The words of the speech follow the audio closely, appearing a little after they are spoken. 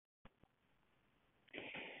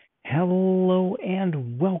Hello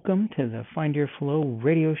and welcome to the Find Your Flow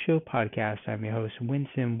radio show podcast. I'm your host,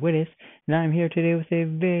 Winston Wittes, and I'm here today with a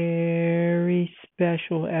very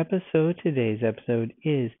special episode. Today's episode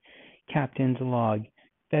is Captain's Log,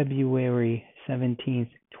 February 17th,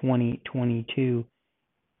 2022,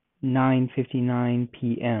 9:59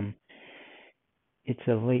 p.m. It's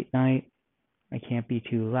a late night. I can't be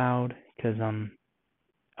too loud because I'm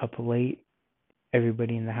up late.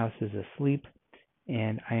 Everybody in the house is asleep.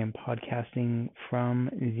 And I am podcasting from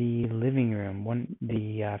the living room,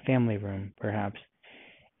 the family room, perhaps.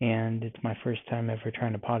 And it's my first time ever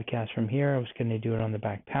trying to podcast from here. I was going to do it on the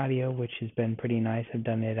back patio, which has been pretty nice. I've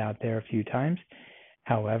done it out there a few times.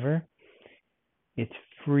 However, it's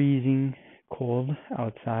freezing cold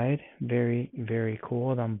outside, very, very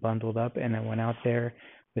cold. I'm bundled up, and I went out there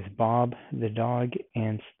with Bob, the dog,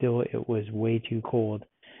 and still it was way too cold.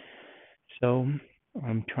 So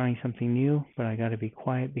I'm trying something new, but I got to be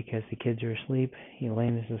quiet because the kids are asleep.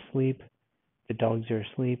 Elaine is asleep. The dogs are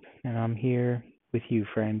asleep, and I'm here with you,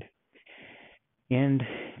 friend. And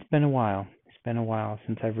it's been a while. It's been a while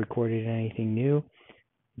since I've recorded anything new.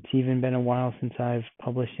 It's even been a while since I've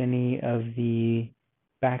published any of the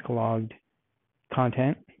backlogged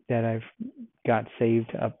content that I've got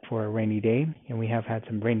saved up for a rainy day. And we have had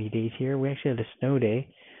some rainy days here. We actually had a snow day.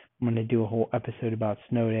 I'm going to do a whole episode about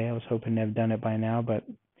snow day. I was hoping to have done it by now, but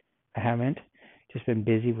I haven't. Just been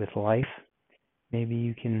busy with life. Maybe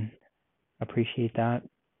you can appreciate that.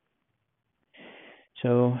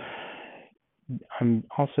 So I'm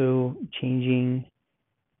also changing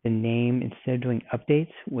the name instead of doing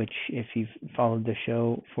updates, which if you've followed the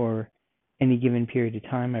show for any given period of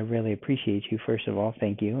time, I really appreciate you. First of all,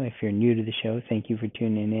 thank you. If you're new to the show, thank you for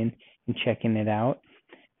tuning in and checking it out.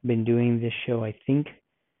 I've been doing this show, I think,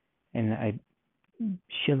 and I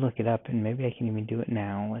should look it up, and maybe I can even do it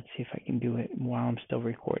now. Let's see if I can do it while I'm still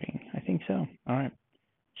recording. I think so. All right.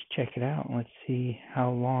 Let's check it out. Let's see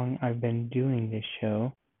how long I've been doing this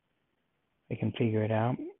show. I can figure it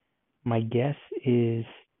out. My guess is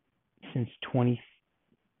since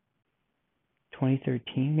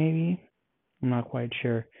 2013, maybe. I'm not quite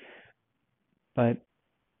sure. But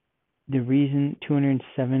the reason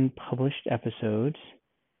 207 published episodes,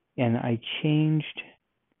 and I changed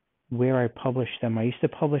where I publish them. I used to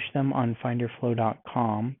publish them on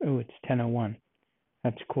findyourflow.com. Oh, it's 10:01.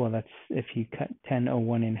 That's cool. That's if you cut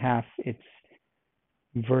 10:01 in half, it's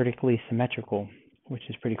vertically symmetrical, which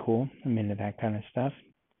is pretty cool. I'm into that kind of stuff.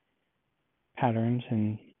 Patterns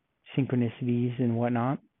and synchronicities and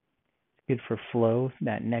whatnot. It's good for flow,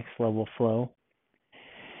 that next level flow.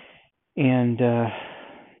 And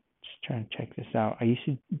just trying to check this out. I used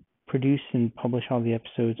to produce and publish all the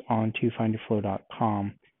episodes onto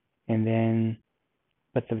findyourflow.com. And then,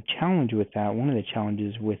 but the challenge with that, one of the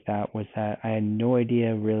challenges with that was that I had no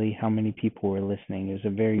idea really how many people were listening. It was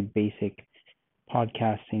a very basic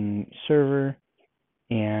podcasting server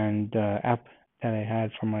and app that I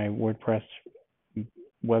had for my WordPress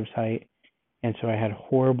website. And so I had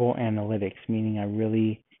horrible analytics, meaning I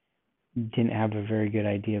really didn't have a very good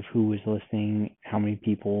idea of who was listening, how many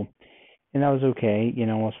people. And that was okay.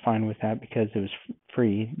 I was fine with that because it was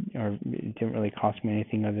free, or it didn't really cost me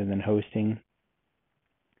anything other than hosting.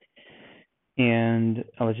 And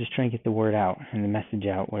I was just trying to get the word out and the message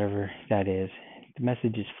out, whatever that is. The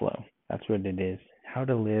message is flow. That's what it is. How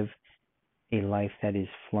to live a life that is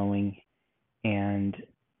flowing and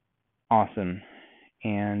awesome.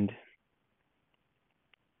 And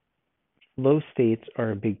flow states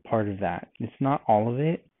are a big part of that. It's not all of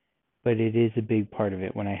it, but it is a big part of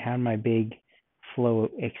it. When I had my big flow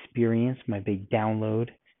experience, my big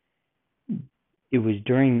download, it was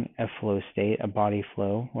during a flow state, a body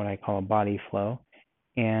flow, what I call a body flow,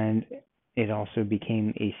 and it also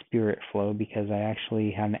became a spirit flow because I actually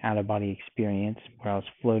had an out-of-body experience where I was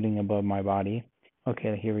floating above my body.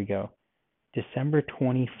 Okay, here we go. December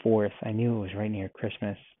 24th, I knew it was right near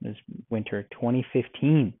Christmas, it was winter,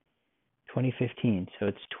 2015. So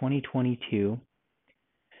it's 2022.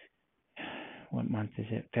 What month is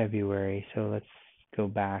it? February. So let's go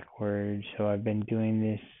backwards. So I've been doing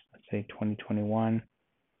this, let's say 2021.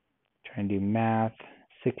 Trying to do math.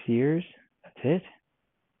 6 years. That's it.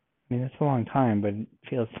 I mean, that's a long time, but it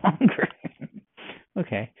feels longer.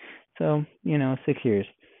 Okay. So, 6 years.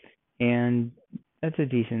 And that's a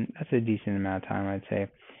decent amount of time, I'd say.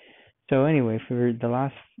 So anyway, for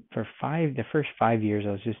the first 5 years,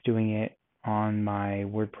 I was just doing it on my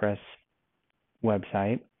WordPress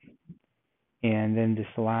website. And then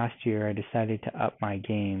this last year, I decided to up my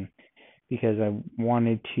game because I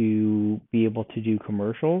wanted to be able to do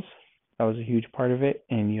commercials. That was a huge part of it.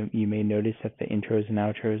 And you may notice that the intros and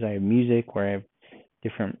outros, I have music where I have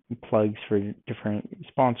different plugs for different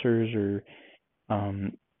sponsors or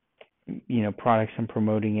products I'm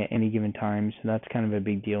promoting at any given time. So that's kind of a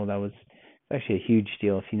big deal. That was actually a huge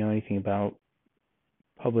deal. If you know anything about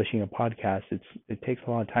publishing a podcast, it takes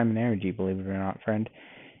a lot of time and energy, believe it or not, friend.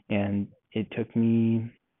 And it took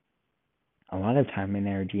me a lot of time and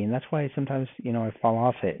energy, and that's why sometimes I fall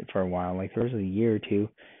off it for a while. Like there was a year or two,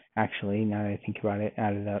 actually. Now that I think about it,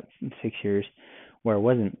 out of that 6 years, where I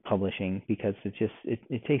wasn't publishing because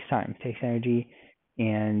it takes time, it takes energy,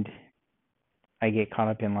 and I get caught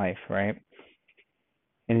up in life, right?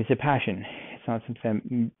 And it's a passion. It's not something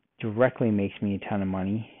that directly makes me a ton of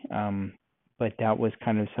money, but that was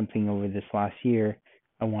kind of something over this last year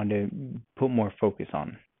I wanted to put more focus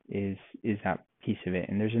on. Is that piece of it?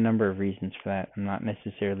 And there's a number of reasons for that. I'm not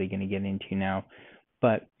necessarily going to get into now,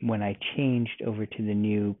 but when I changed over to the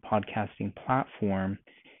new podcasting platform,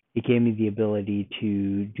 it gave me the ability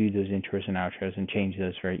to do those intros and outros and change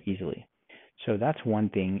those very easily. So that's one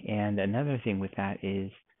thing. And another thing with that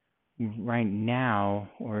is right now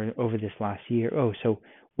or over this last year. So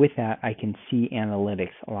with that, I can see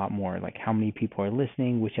analytics a lot more, like how many people are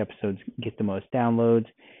listening, which episodes get the most downloads.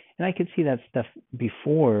 And I could see that stuff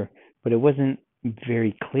before, but it wasn't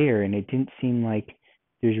very clear, and it didn't seem like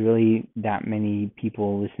there's really that many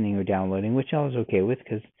people listening or downloading, which I was okay with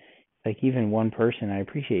because like even one person, I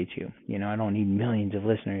appreciate you. I don't need millions of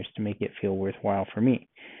listeners to make it feel worthwhile for me.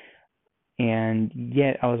 And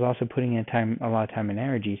yet I was also putting in a lot of time and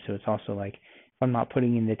energy. So it's also like if I'm not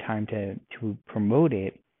putting in the time to promote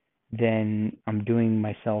it, then I'm doing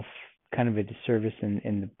myself kind of a disservice and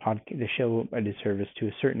the show a disservice to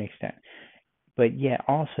a certain extent. But yet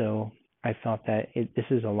also I felt that this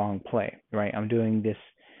is a long play, right? I'm doing this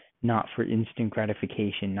not for instant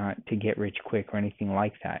gratification, not to get rich quick or anything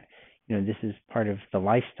like that. This is part of the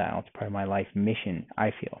lifestyle. It's part of my life mission,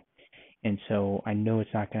 I feel. And so I know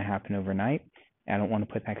it's not going to happen overnight. I don't want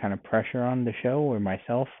to put that kind of pressure on the show or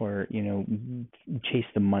myself or, chase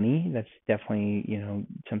the money. That's definitely,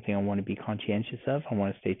 something I want to be conscientious of. I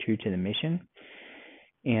want to stay true to the mission.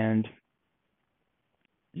 And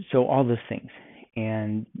so all those things.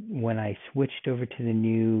 And when I switched over to the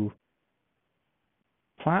new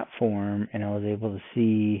platform and I was able to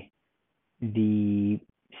see the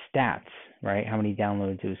stats, right? How many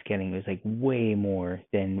downloads it was getting. It was like way more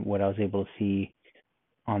than what I was able to see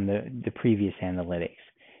on the previous analytics.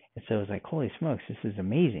 And so I was like, holy smokes, this is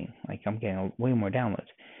amazing. Like I'm getting way more downloads.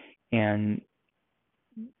 And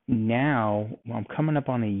now I'm coming up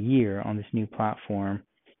on a year on this new platform,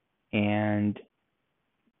 and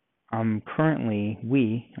I'm currently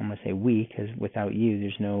I'm gonna say we because without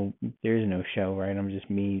you there is no show, right? I'm just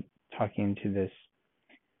me talking to this,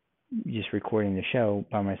 just recording the show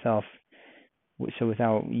by myself. So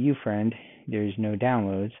without you, friend, there's no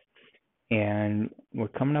downloads. And we're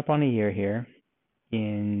coming up on a year here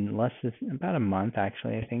in less than about a month,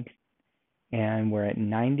 actually, I think. And we're at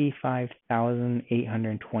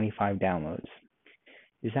 95,825 downloads.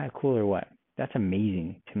 Is that cool or what? That's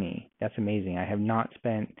amazing to me. That's amazing. I have not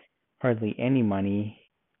spent hardly any money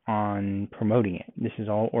on promoting it. This is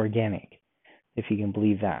all organic, if you can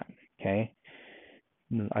believe that. Okay.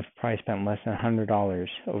 I've probably spent less than $100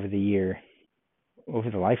 over the year,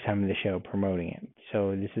 over the lifetime of the show, promoting it.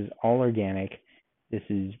 So this is all organic. This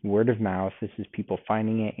is word of mouth. This is people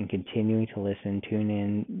finding it and continuing to listen, tune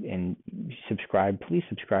in, and subscribe. Please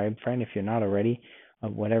subscribe, friend, if you're not already.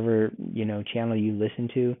 Whatever channel you listen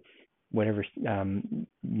to, whatever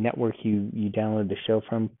network you download the show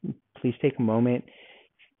from, please take a moment,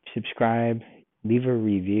 subscribe, leave a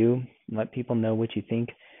review, let people know what you think.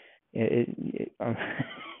 As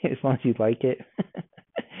long as you like it.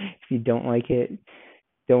 If you don't like it,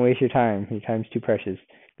 don't waste your time. Your time's too precious.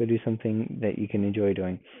 Go do something that you can enjoy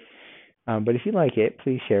doing. But if you like it,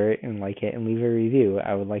 please share it and like it and leave a review.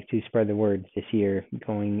 I would like to spread the word this year,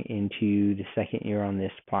 going into the second year on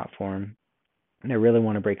this platform. And I really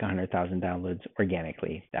want to break 100,000 downloads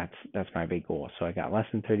organically. That's my big goal. So I got less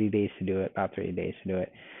than 30 days to do it, about 30 days to do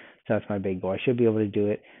it. So that's my big goal. I should be able to do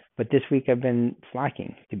it. But this week I've been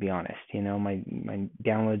slacking, to be honest. My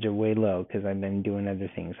downloads are way low because I've been doing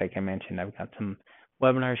other things. Like I mentioned, I've got some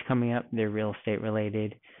webinars coming up. They're real estate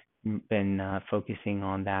related. Been focusing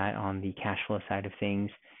on that, on the cash flow side of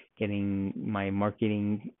things, getting my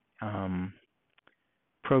marketing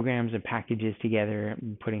programs and packages together,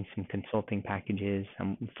 putting some consulting packages.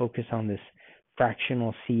 I'm focused on this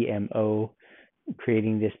fractional CMO,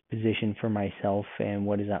 creating this position for myself, and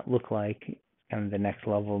what does that look like? Kind of the next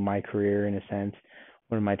level of my career, in a sense.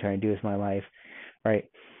 What am I trying to do with my life, right?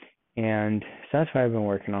 And so that's what I've been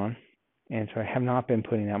working on. And so I have not been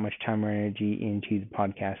putting that much time or energy into the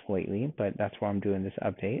podcast lately, but that's why I'm doing this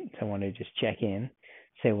update. So I want to just check in,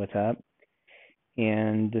 say what's up.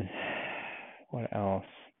 And what else?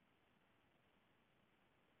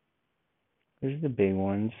 Those are the big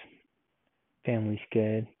ones. Family's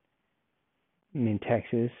good. I'm in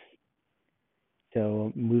Texas.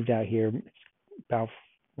 So moved out here about,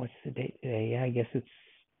 what's the date today? Yeah, I guess it's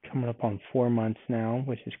coming up on 4 months now,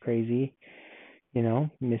 which is crazy.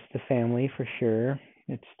 Miss the family for sure.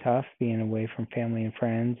 It's tough being away from family and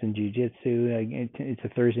friends and jujitsu. It's a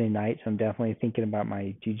Thursday night, so I'm definitely thinking about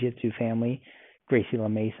my jujitsu family, Gracie La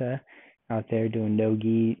Mesa, out there doing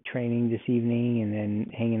no-gi training this evening, and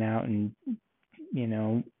then hanging out, and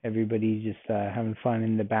everybody's just having fun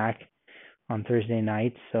in the back on Thursday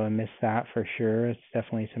nights. So I miss that for sure. It's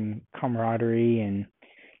definitely some camaraderie and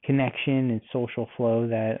connection and social flow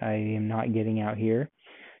that I am not getting out here.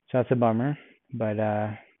 So that's a bummer, but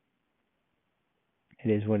it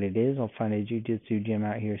is what it is. I'll find a jiu-jitsu gym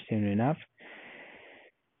out here soon enough.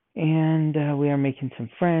 And we are making some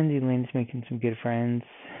friends. Elaine's making some good friends,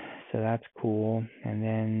 so that's cool. And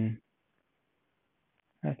then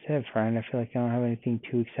that's it, friend. I feel like I don't have anything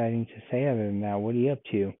too exciting to say other than that. What are you up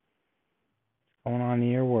to? What's going on in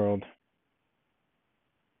your world?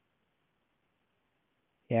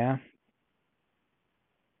 Yeah?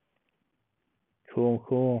 Cool,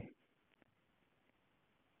 cool.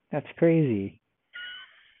 That's crazy.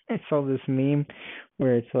 I saw this meme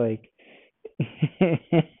where it's like,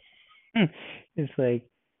 it's like,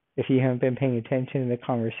 if you haven't been paying attention to the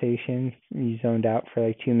conversation, you zoned out for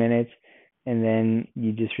like 2 minutes, and then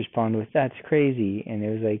you just respond with, "That's crazy." And it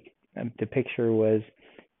was like, the picture was,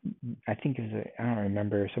 I think it was, I don't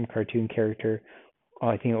remember, some cartoon character. Oh,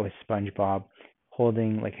 I think it was SpongeBob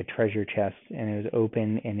holding like a treasure chest, and it was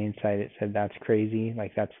open, and inside it said, "That's crazy."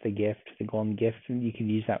 Like, that's the gift, the golden gift. And you could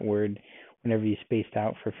use that word whenever you spaced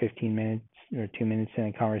out for 15 minutes or 2 minutes in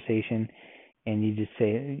a conversation, and you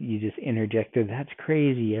just interjected, "That's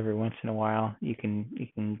crazy," every once in a while. You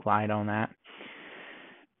can glide on that.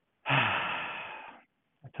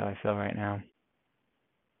 That's how I feel right now.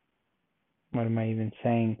 What am I even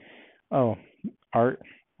saying? Oh, art.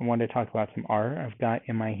 I wanted to talk about some art. I've got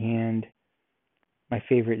in my hand my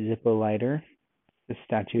favorite Zippo lighter, the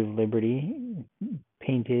Statue of Liberty,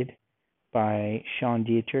 painted by Sean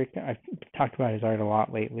Dietrich. I've talked about his art a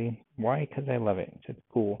lot lately. Why? Because I love it. It's just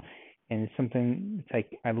cool. And it's something, it's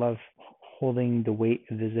like, I love holding the weight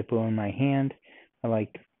of the Zippo in my hand. I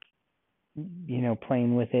like,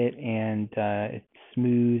 playing with it, and it's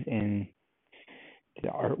smooth, and the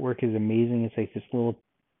artwork is amazing. It's like this little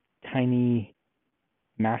tiny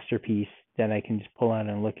masterpiece that I can just pull out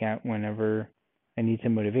and look at whenever I need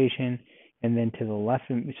some motivation. And then to the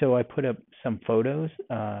left, so I put up some photos,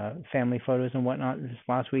 family photos and whatnot this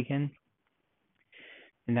last weekend,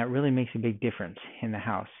 and that really makes a big difference in the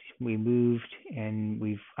house. We moved and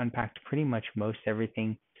we've unpacked pretty much most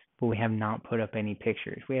everything, but we have not put up any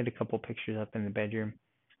pictures. We had a couple pictures up in the bedroom,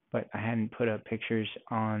 but I hadn't put up pictures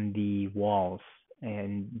on the walls,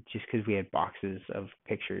 and just because we had boxes of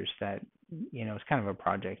pictures that, it's kind of a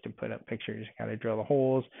project to put up pictures. Got to drill the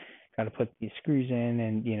holes, got to put these screws in,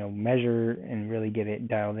 and measure and really get it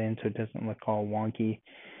dialed in so it doesn't look all wonky.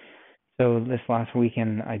 So this last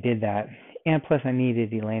weekend I did that, and plus I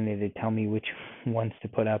needed Elena to tell me which ones to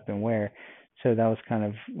put up and where. So that was kind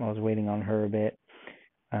of, I was waiting on her a bit.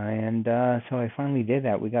 And so I finally did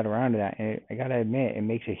that. We got around to that. And I got to admit, it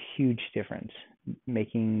makes a huge difference,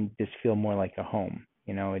 making this feel more like a home.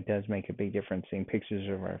 It does make a big difference seeing pictures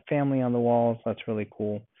of our family on the walls. That's really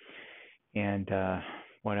cool. And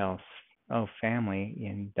what else? Oh, family.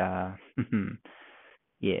 And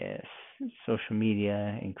yes, social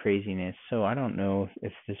media and craziness. So I don't know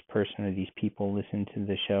if this person or these people listen to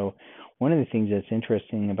the show. One of the things that's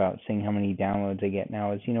interesting about seeing how many downloads I get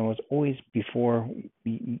now is, it's always before,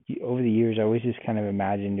 over the years, I always just kind of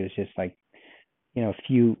imagined it was just like, a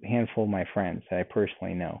few handful of my friends that I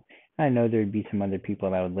personally know. I know there'd be some other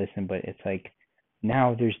people that would listen, but it's like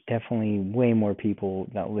now there's definitely way more people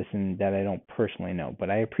that listen that I don't personally know.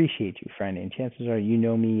 But I appreciate you, friend, and chances are you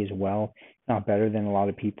know me as well, not better than a lot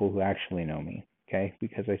of people who actually know me, okay?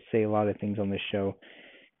 Because I say a lot of things on this show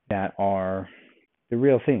that are the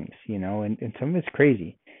real things, and some of it's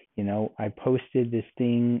crazy. I posted this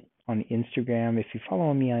thing on Instagram. If you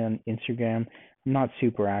follow me on Instagram, I'm not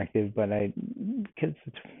super active, but because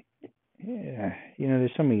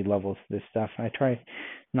there's so many levels to this stuff. I try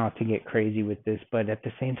not to get crazy with this, but at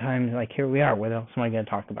the same time, like here we are. What else am I going to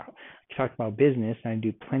talk about? I talk about business, and I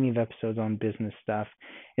do plenty of episodes on business stuff,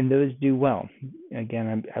 and those do well.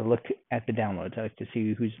 Again, I look at the downloads. I like to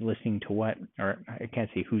see who's listening to what, or I can't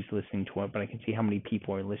see who's listening to what, but I can see how many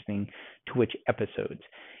people are listening to which episodes.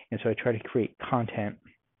 And so I try to create content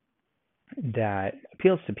that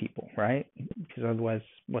appeals to people, right? Because otherwise,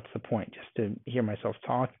 what's the point? Just to hear myself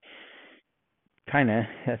talk, kind of,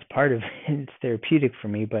 that's part of it. It's therapeutic for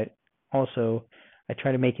me, but also I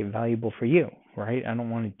try to make it valuable for you, right? I don't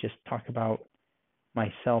want to just talk about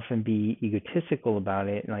myself and be egotistical about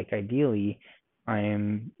it. Like, ideally, I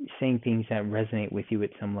am saying things that resonate with you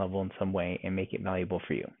at some level in some way and make it valuable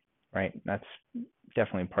for you, right? That's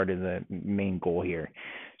definitely part of the main goal here.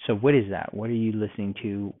 So, what is that? What are you listening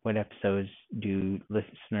to? What episodes do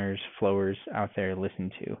listeners, flowers out there listen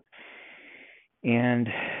to? And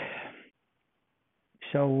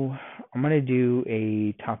so I'm going to do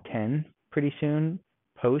a top 10 pretty soon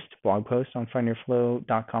blog post on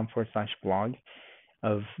findyourflow.com/blog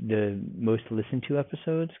of the most listened to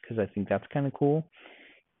episodes, because I think that's kind of cool.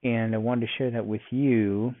 And I wanted to share that with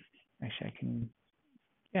you. Actually, I can,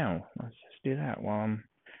 yeah, let's just do that while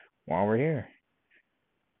we're here.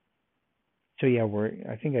 So yeah,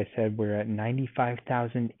 I think I said we're at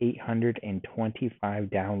 95,825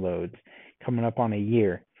 downloads, coming up on a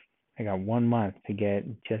year. I got 1 month to get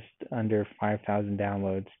just under 5,000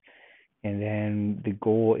 downloads. And then the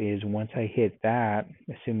goal is, once I hit that,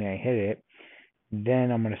 assuming I hit it,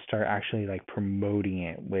 then I'm going to start actually like promoting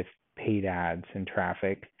it with paid ads and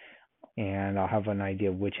traffic. And I'll have an idea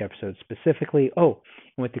of which episodes specifically. Oh,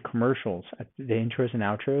 and with the commercials, the intros and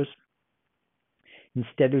outros,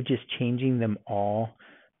 instead of just changing them all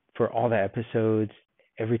for all the episodes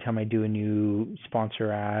every time I do a new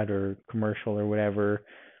sponsor ad or commercial or whatever,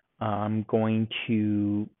 I'm going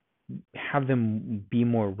to have them be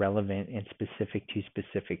more relevant and specific to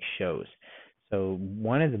specific shows. So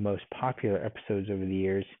one of the most popular episodes over the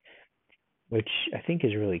years, which I think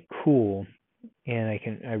is really cool, and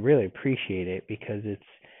I really appreciate it, because it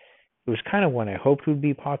was kind of one I hoped would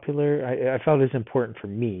be popular. I felt it was important for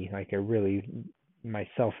me. Like, I really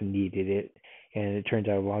myself needed it, and it turns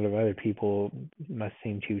out a lot of other people must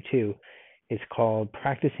seem to too. It's called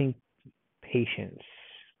Practicing Patience,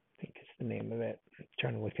 I think is the name of it. I'm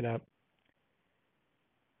trying to look it up.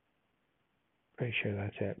 Pretty sure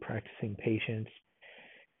that's it. Practicing Patience.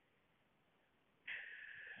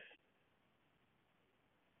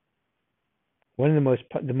 One of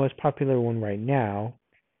the most popular one right now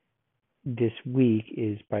this week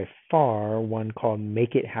is by far one called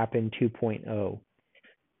Make It Happen 2.0.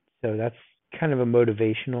 So that's kind of a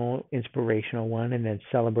motivational, inspirational one, and then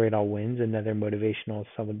Celebrate All Wins, another motivational,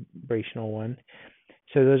 celebrational one.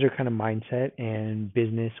 So those are kind of mindset and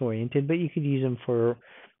business oriented, but you could use them for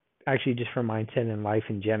actually just for mindset and life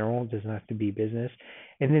in general. It doesn't have to be business.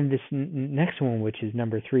 And then this next one, which is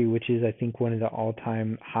number 3, which is I think one of the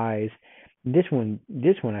all-time highs. This one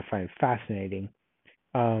I find fascinating.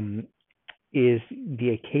 Is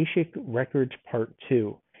the Akashic Records Part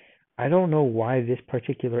 2. I don't know why this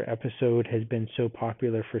particular episode has been so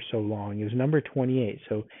popular for so long. It was number 28,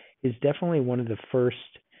 so it's definitely one of the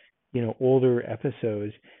first, older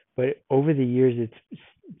episodes. But over the years, it's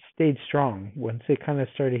stayed strong once it kind of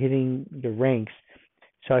started hitting the ranks.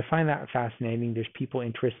 So I find that fascinating. There's people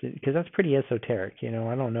interested, because that's pretty esoteric. I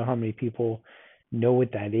don't know how many people know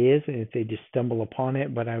what that is, and if they just stumble upon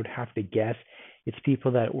it, but I would have to guess it's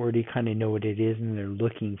people that already kind of know what it is, and they're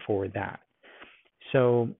looking for that.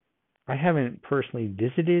 So I haven't personally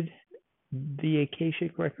visited the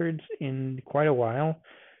Akashic Records in quite a while,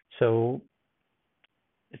 so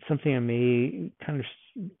it's something I may kind of,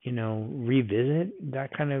 revisit,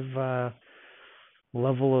 that kind of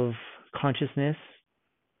level of consciousness.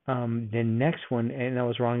 The next one, and I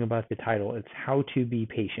was wrong about the title, it's How to Be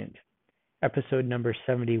Patient, episode number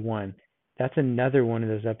 71. That's another one of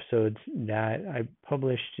those episodes that I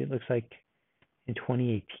published, it looks like, in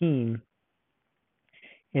 2018.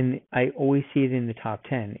 And I always see it in the top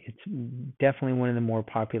 10. It's definitely one of the more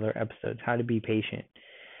popular episodes, How to Be Patient.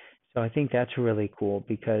 So I think that's really cool,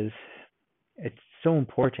 because it's so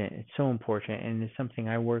important. It's so important. And it's something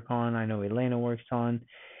I work on. I know Elena works on.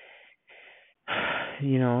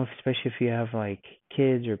 Especially if you have like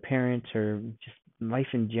kids or parents or just life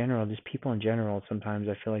in general, just people in general. Sometimes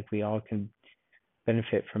I feel like we all can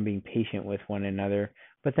benefit from being patient with one another.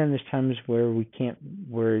 But then there's times where we can't,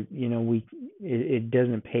 it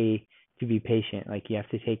doesn't pay to be patient. Like, you have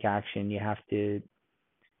to take action. You have to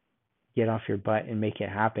get off your butt and make it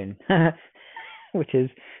happen. which is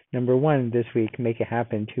number 1 this week, Make It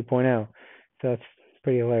Happen 2.0. So that's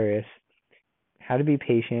pretty hilarious. How to Be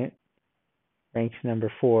Patient ranks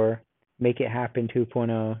number 4. Make It Happen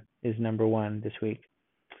 2.0 is number 1 this week.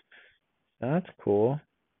 So that's cool.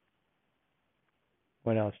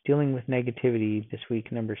 What else? Dealing with Negativity this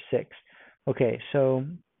week, number 6. Okay, so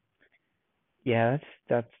yeah,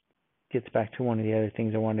 that's gets back to one of the other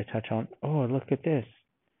things I wanted to touch on. Oh, look at this.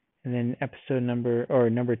 And then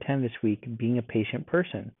number 10 this week, Being a Patient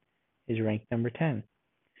Person is ranked number 10.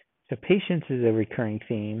 So patience is a recurring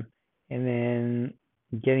theme, and then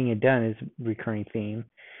getting it done is a recurring theme.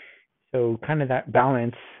 So kind of that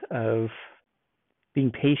balance of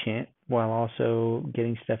being patient while also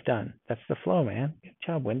getting stuff done. That's the flow, man. Good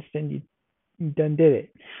job, Winston. You done did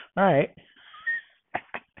it. All right.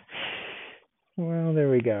 Well, there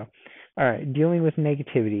we go. All right. Dealing with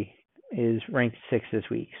Negativity is ranked 6 this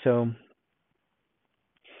week. So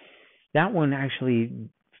that one actually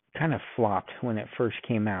kind of flopped when it first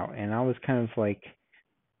came out, and I was kind of like,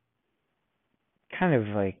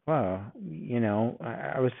 wow,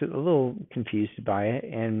 I was a little confused by it.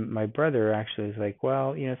 And my brother actually was like,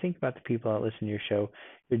 well, think about the people that listen to your show.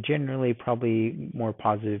 They're generally probably more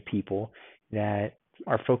positive people that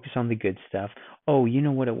are focused on the good stuff. Oh, you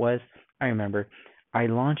know what it was? I remember. I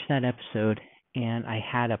launched that episode and I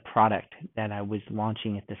had a product that I was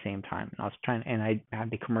launching at the same time. And I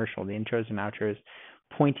had the commercial, the intros and outros,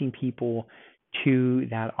 pointing people to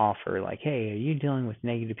that offer. Like, hey, are you dealing with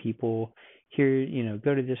negative people? Here,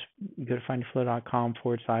 go to findyourflow.com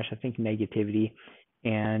 / I think negativity,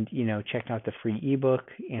 and check out the free ebook.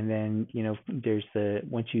 And then there's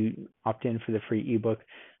once you opt in for the free ebook,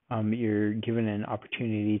 you're given an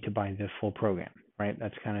opportunity to buy the full program, right?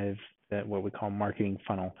 That's kind of what we call marketing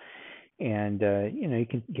funnel. And you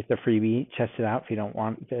can get the freebie, test it out. If you don't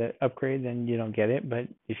want the upgrade, then you don't get it, but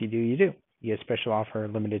if you do, you do. You get a special offer,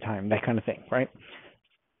 limited time, that kind of thing, right?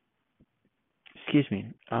 Excuse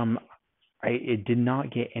me. It did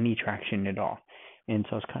not get any traction at all, and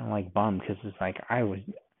so I was kind of like bummed, because it's like I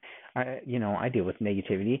deal with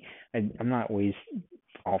negativity. I'm not always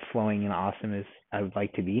all flowing and awesome as I would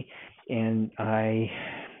like to be, and I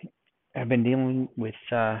have been dealing with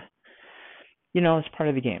it's part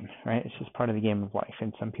of the game, right? It's just part of the game of life,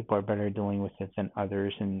 and some people are better at dealing with it than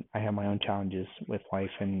others, and I have my own challenges with life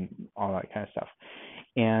and all that kind of stuff,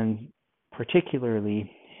 and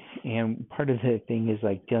particularly. And part of the thing is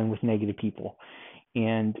like dealing with negative people.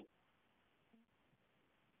 And,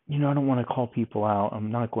 I don't want to call people out.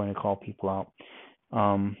 I'm not going to call people out.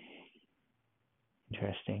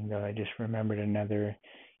 Interesting, though. I just remembered another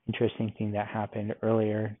interesting thing that happened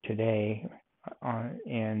earlier today.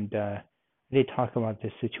 And I did talk about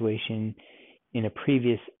this situation in a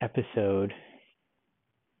previous episode.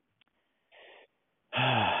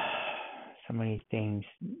 So many things.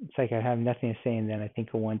 It's like I have nothing to say, and then I think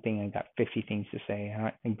of one thing, and I got 50 things to say, and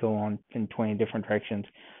I go on in 20 different directions,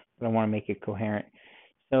 but I want to make it coherent.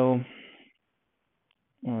 So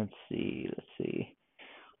let's see.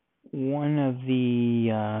 One of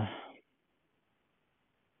the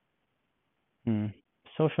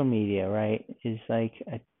social media, right, is like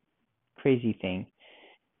a crazy thing.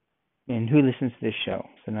 And who listens to this show?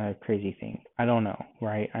 It's another crazy thing. I don't know,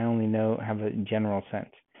 right? I only have a general sense.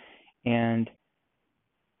 And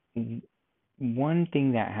one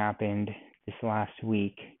thing that happened this last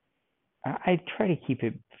week, I try to keep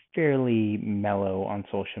it fairly mellow on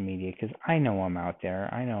social media, because I know I'm out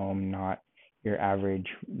there. I know I'm not your average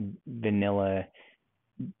vanilla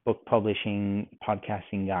book publishing,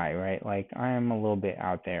 podcasting guy, right? Like, I am a little bit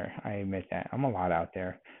out there. I admit that. I'm a lot out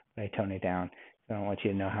there, but I tone it down. So I don't want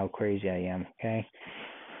you to know how crazy I am, okay?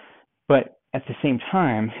 But at the same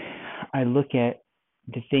time, I look at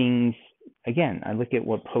the things, again, I look at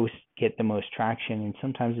what posts get the most traction, and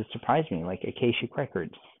sometimes it surprises me, like Akashic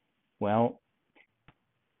Records. Well,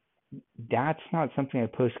 that's not something I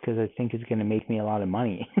post because I think is going to make me a lot of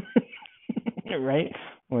money, right?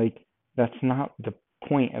 Like, that's not the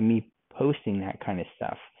point of me posting that kind of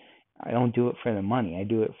stuff. I don't do it for the money. I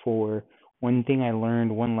do it for one thing I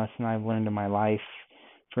learned, one lesson I've learned in my life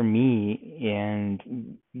for me,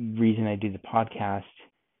 and reason I do the podcast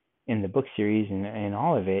and the book series and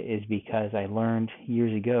all of it is because I learned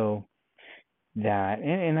years ago that,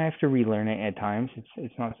 and I have to relearn it at times.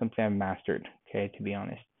 It's not something I've mastered, okay, to be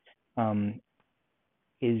honest.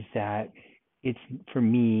 Is that it's, for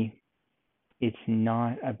me, it's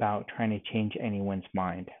not about trying to change anyone's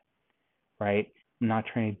mind, right? I'm not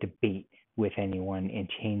trying to debate with anyone and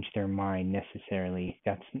change their mind necessarily.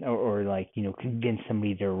 That's or like convince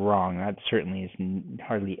somebody they're wrong. That certainly is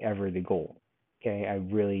hardly ever the goal. Okay, I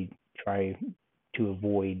really try to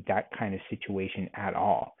avoid that kind of situation at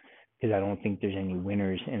all, because I don't think there's any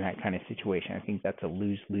winners in that kind of situation. I think that's a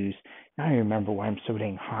lose-lose. Now I remember why I'm so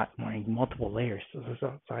dang hot. I'm wearing multiple layers. So I was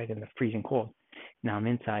outside in the freezing cold. Now I'm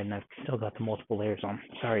inside and I've still got the multiple layers on.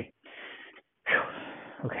 Sorry.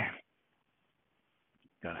 Whew. Okay.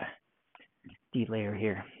 Gotta de-layer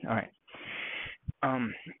here. All right.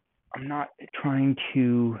 I'm not trying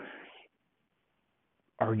to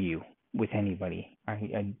argue with anybody.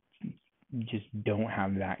 I just don't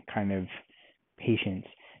have that kind of patience.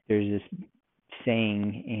 There's this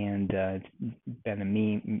saying, and it's been a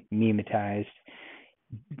memetized,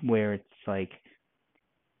 where it's like,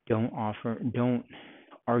 don't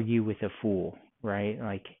argue with a fool, right?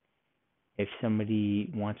 Like, if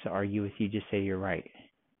somebody wants to argue with you, just say you're right,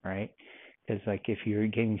 right? Because like if you're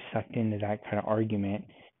getting sucked into that kind of argument,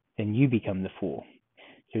 then you become the fool.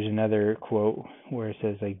 There's another quote where it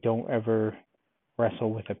says like, don't ever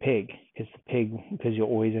wrestle with a pig, because you'll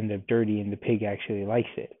always end up dirty, and the pig actually likes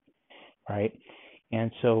it, right?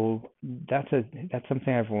 And so that's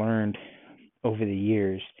something I've learned over the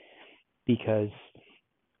years, because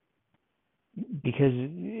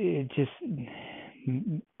it just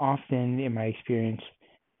often in my experience,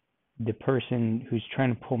 the person who's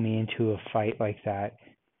trying to pull me into a fight like that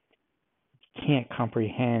can't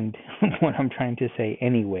comprehend what I'm trying to say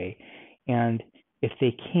anyway. And if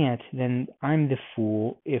they can't, then I'm the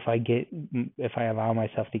fool if I allow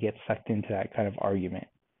myself to get sucked into that kind of argument,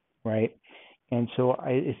 right? And so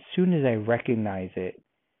as soon as I recognize it,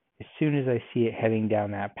 as soon as I see it heading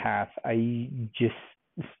down that path, I just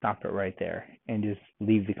stop it right there and just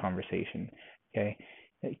leave the conversation, okay?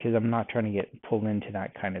 Because I'm not trying to get pulled into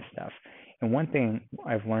that kind of stuff. And one thing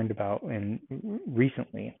I've learned about and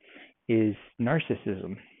recently is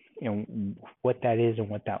narcissism, what that is and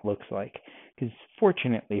what that looks like. Because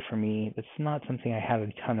fortunately for me, that's not something I had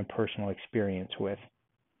a ton of personal experience with.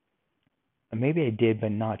 Maybe I did,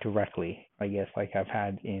 but not directly, I guess, like I've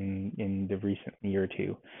had in the recent year or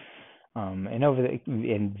two.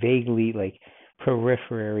 And vaguely like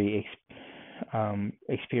periphery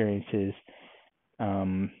experiences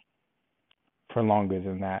for longer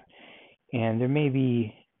than that. And there may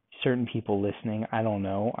be certain people listening. I don't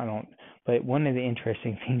know. But one of the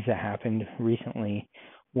interesting things that happened recently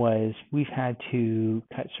was we've had to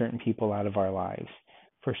cut certain people out of our lives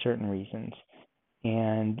for certain reasons.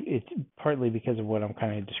 And it's partly because of what I'm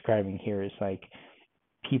kind of describing here, is like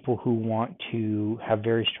people who want to have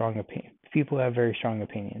very strong opinions. People have very strong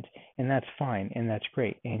opinions, and that's fine, and that's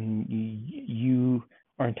great. And you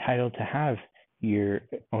are entitled to have your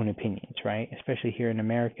own opinions, right? Especially here in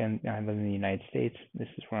America, and I live in the United States. This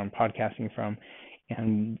is where I'm podcasting from,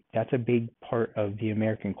 and that's a big part of the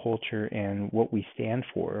American culture and what we stand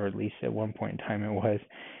for, or at least at one point in time it was,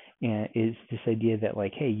 and is this idea that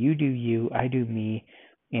like, hey, you do you, I do me,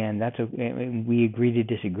 and that's okay. And we agree to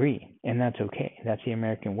disagree, and that's okay. That's the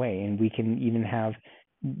American way, and we can even have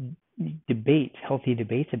debates, healthy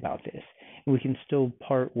debates about this. And we can still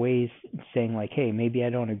part ways, saying like, hey, maybe I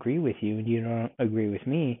don't agree with you, and you don't agree with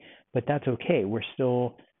me, but that's okay. We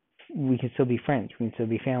can still be friends. We can still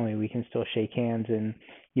be family. We can still shake hands and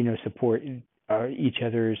support each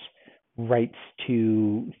other's rights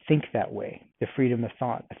to think that way. The freedom of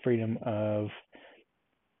thought, the freedom of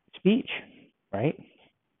speech, right?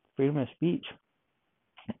 Freedom of speech.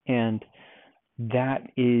 And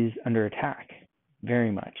that is under attack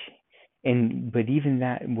very much. But even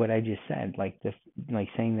that, what I just said, like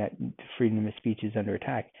saying that freedom of speech is under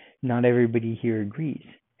attack, not everybody here agrees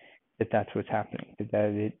that that's what's happening,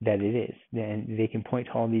 that it is. Then they can point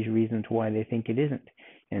to all these reasons why they think it isn't,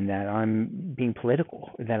 and that I'm being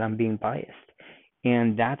political, that I'm being biased.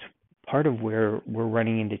 And that's part of where we're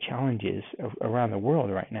running into challenges around the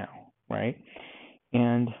world right now, right?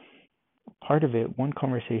 And part of it, one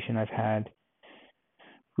conversation I've had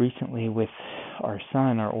recently with our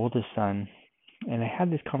son, our oldest son, and I had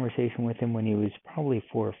this conversation with him when he was probably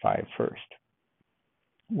 4 or 5 first,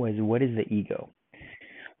 was what is the ego?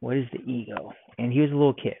 What is the ego? And he was a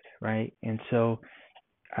little kid, right? And so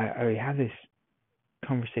I had this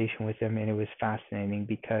conversation with him, and it was fascinating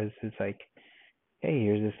because it's like, hey,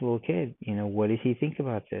 here's this little kid, what does he think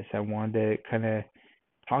about this? I wanted to kind of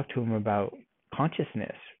talk to him about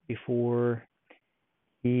consciousness before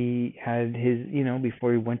he had his,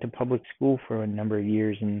 before he went to public school for a number of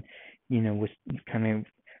years, and, was kind of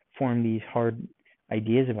formed these hard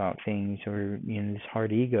ideas about things, or, this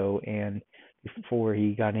hard ego. And before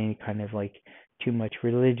he got any kind of like too much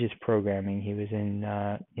religious programming, he was in,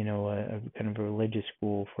 a kind of a religious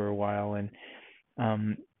school for a while. And,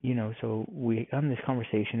 so we had this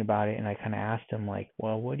conversation about it, and I kind of asked him like,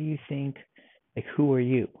 well, what do you think? Like, who are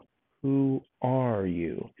you? who are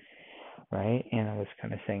you, right? And I was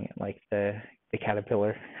kind of saying it like the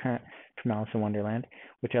caterpillar from Alice in Wonderland,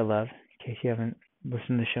 which I love. In case you haven't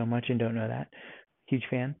listened to the show much and don't know that, huge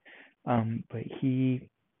fan. But he,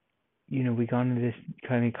 we got into this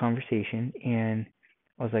kind of conversation, and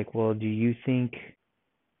I was like, well, do you think?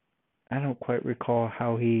 I don't quite recall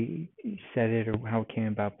how he said it or how it came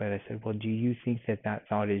about, but I said, well, do you think that that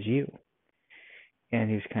thought is you? And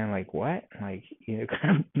he was kind of like, what? Like,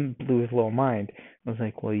 kind of blew his little mind. I was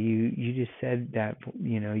like, well, you just said that,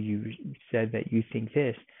 you said that you think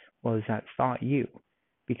this. Well, is that thought you?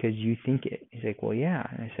 Because you think it. He's like, well, yeah.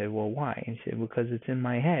 And I said, well, why? And he said, because it's in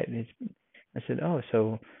my head. I said, oh,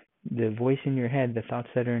 so the voice in your head, the thoughts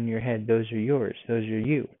that are in your head, those are yours. Those are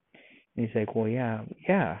you. And he's like, well, yeah,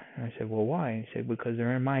 yeah. And I said, well, why? And he said, because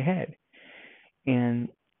they're in my head. And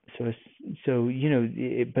so but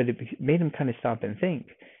it made him kind of stop and think.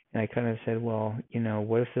 And I kind of said, well,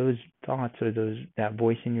 what if those thoughts or that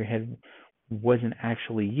voice in your head wasn't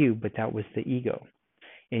actually you, but that was the ego,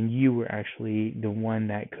 and you were actually the one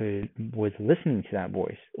that was listening to that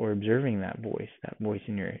voice or observing that voice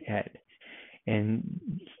in your head. And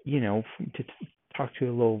to talk to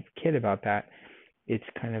a little kid about that, it's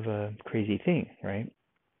kind of a crazy thing, right?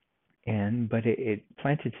 But it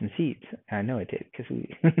planted some seeds. I know it did because we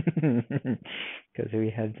because we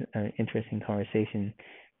had an interesting conversation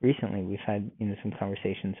recently. We've had some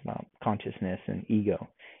conversations about consciousness and ego,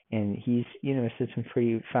 and he's said some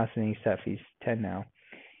pretty fascinating stuff. He's 10 now,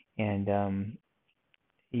 and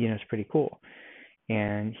it's pretty cool.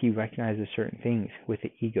 And he recognizes certain things with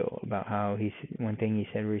the ego about how one thing he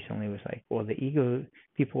said recently was like, well, the ego,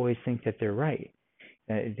 people always think that they're right.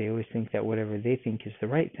 They always think that whatever they think is the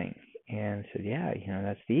right thing. And said, yeah,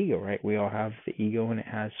 that's the ego, right? We all have the ego, and it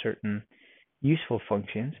has certain useful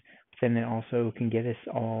functions. But then it also can get us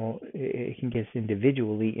it can get us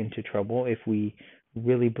individually into trouble if we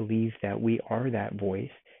really believe that we are that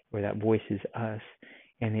voice, or that voice is us,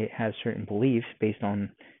 and it has certain beliefs based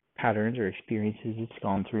on patterns or experiences it's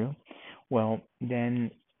gone through. Well,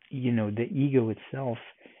 then, the ego itself,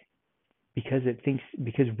 because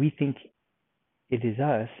we think it is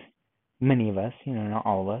us, many of us, not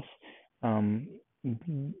all of us, um,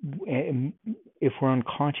 if we're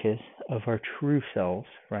unconscious of our true selves,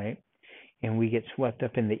 right, and we get swept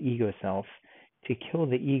up in the ego self, to kill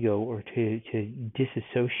the ego or to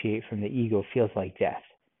disassociate from the ego feels like death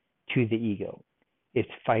to the ego. It's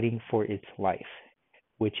fighting for its life,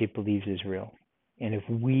 which it believes is real. And if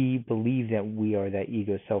we believe that we are that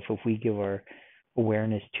ego self, if we give our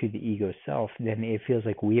awareness to the ego self, then it feels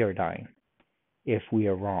like we are dying if we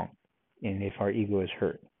are wrong and if our ego is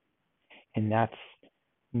hurt. And that's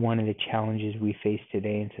one of the challenges we face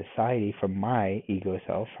today in society, from my ego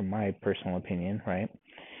self, from my personal opinion, right,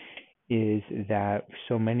 is that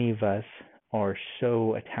so many of us are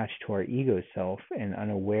so attached to our ego self and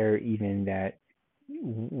unaware even that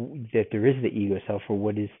there is the ego self,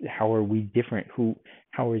 or how are we different,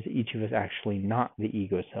 how is each of us actually not the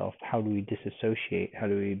ego self, how do we disassociate, how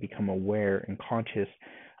do we become aware and conscious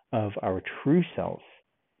of our true self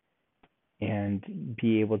and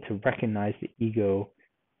be able to recognize the ego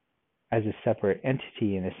as a separate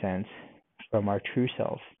entity, in a sense, from our true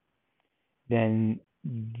self. Then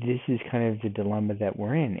this is kind of the dilemma that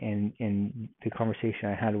we're in. And the conversation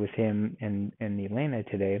I had with him and Elena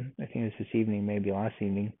today, I think it was this evening, maybe last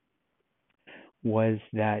evening, was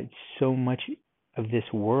that so much of this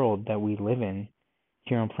world that we live in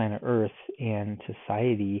here on planet Earth and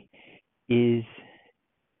society is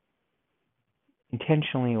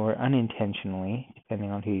intentionally or unintentionally,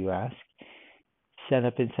 depending on who you ask, set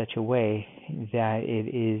up in such a way that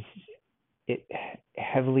it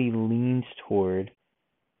heavily leans toward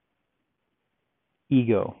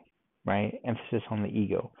ego, right? Emphasis on the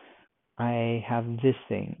ego. I have this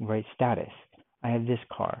thing, right? Status. I have this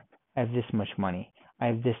car. I have this much money. I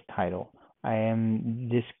have this title. I am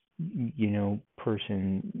this,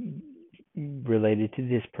 person related to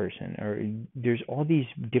this person. Or there's all these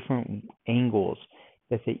different angles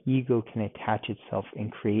that the ego can attach itself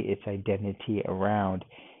and create its identity around,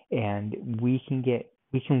 and we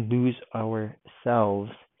can lose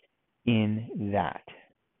ourselves in that,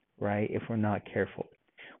 right? If we're not careful,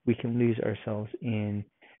 we can lose ourselves in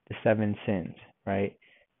the seven sins, right?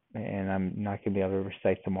 And I'm not going to be able to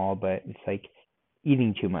recite them all, but it's like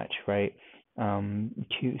eating too much, right?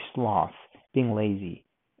 Too sloth, being lazy,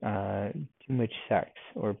 too much sex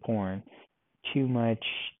or porn, too much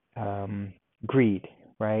greed,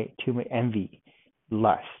 right? Too much envy,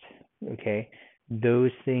 lust, okay?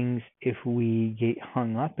 Those things, if we get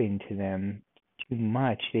hung up into them too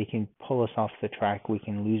much, they can pull us off the track. We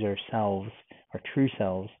can lose ourselves, our true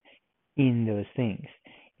selves, in those things.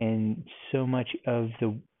 And so much of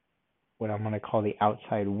the what I'm going to call the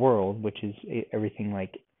outside world, which is everything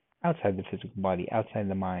like outside the physical body, outside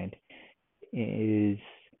the mind, is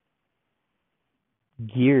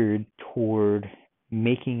geared toward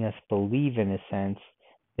making us believe, in a sense,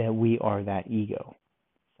 that we are that ego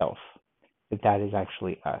self, that is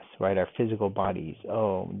actually us, right? Our physical bodies.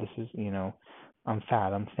 Oh, this is, I'm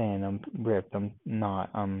fat, I'm thin, I'm ripped, I'm not,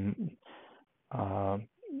 I'm uh,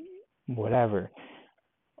 whatever.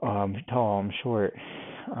 I'm tall, I'm short,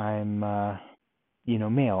 I'm,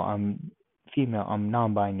 male, I'm female, I'm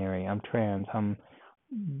non-binary, I'm trans, I'm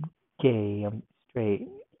gay, I'm straight,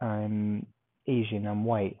 I'm Asian, I'm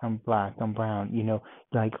white, I'm black, I'm brown,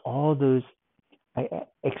 like all those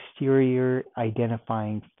exterior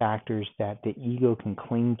identifying factors that the ego can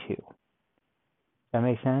cling to. That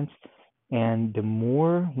makes sense? And the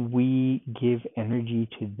more we give energy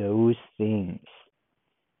to those things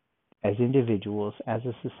as individuals, as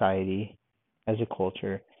a society, as a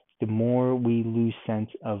culture, the more we lose sense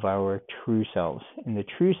of our true selves. And the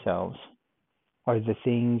true selves are the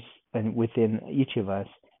things within each of us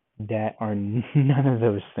that are none of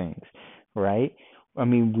those things, right? I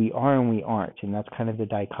mean, we are and we aren't, and that's kind of the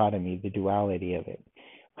dichotomy, the duality of it.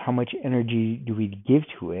 How much energy do we give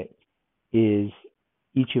to it is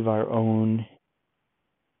each of our own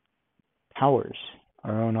powers,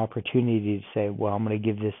 our own opportunity to say, well, I'm going to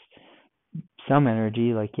give this some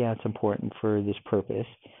energy, like, yeah, it's important for this purpose,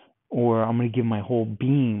 or I'm going to give my whole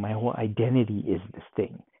being, my whole identity is this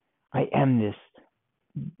thing. I am this,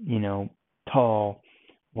 you know, tall,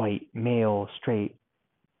 white, male, straight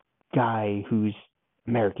guy who's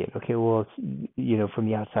American. Okay, well, it's, from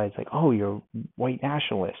the outside, it's like, oh, you're a white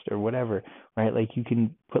nationalist or whatever, right? Like you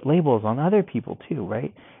can put labels on other people too,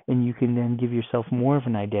 right? And you can then give yourself more of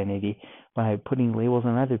an identity by putting labels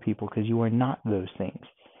on other people because you are not those things,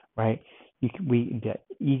 right? The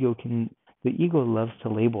ego loves to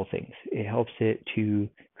label things. It helps it to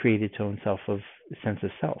create its own sense of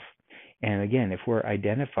self. And again, if we're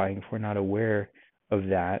identifying, if we're not aware of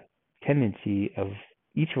that tendency of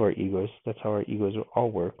each of our egos, that's how our egos all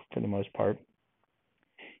work for the most part,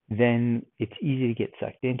 then it's easy to get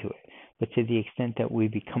sucked into it. But to the extent that we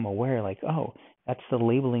become aware, like, oh, that's the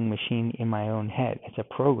labeling machine in my own head. It's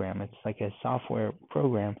a program. It's like a software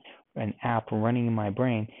program, an app running in my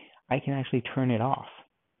brain. I can actually turn it off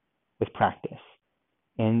with practice.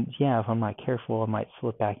 And yeah, if I'm not careful, I might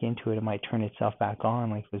slip back into it. It might turn itself back on,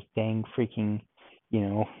 like those dang freaking,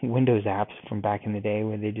 Windows apps from back in the day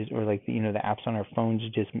where they just, or like, the apps on our phones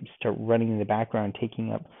just start running in the background,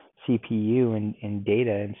 taking up CPU and data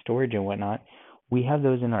and storage and whatnot. We have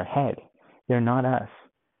those in our head. They're not us.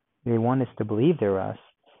 They want us to believe they're us,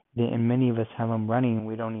 and many of us have them running and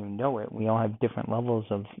we don't even know it. We all have different levels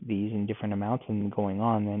of these and different amounts of them going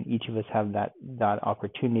on, and each of us have that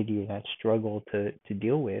opportunity, that struggle to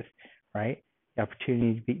deal with, right? The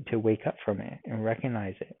opportunity to wake up from it and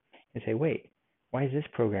recognize it and say, wait, why is this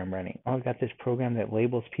program running? Oh, I've got this program that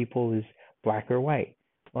labels people as black or white.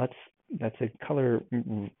 Well, that's a color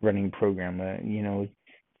running program,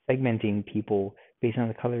 segmenting people based on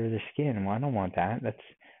the color of their skin. Well, I don't want that.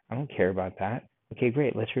 I don't care about that. Okay,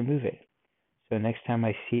 great. Let's remove it. So next time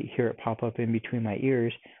I hear it pop up in between my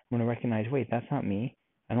ears, I'm going to recognize, wait, that's not me.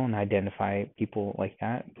 I don't identify people like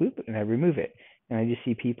that. Boop, and I remove it. And I just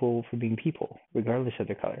see people for being people, regardless of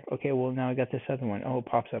their color. Okay, well, now I got this other one. Oh, it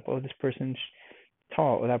pops up. Oh, this person's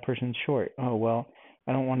tall. Or that person's short. Oh, well,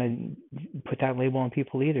 I don't want to put that label on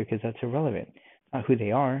people either because that's irrelevant. It's not who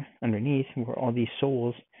they are underneath. We're all these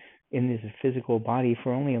souls in this physical body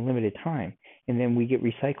for only a limited time, and then we get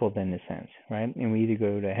recycled in a sense, right? And we either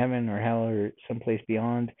go to heaven or hell or someplace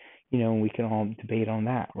beyond, and we can all debate on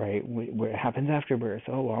that, right? Where it happens after birth.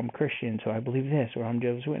 Oh, well, I'm Christian, so I believe this, or I'm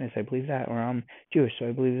Jehovah's Witness, I believe that, or I'm Jewish, so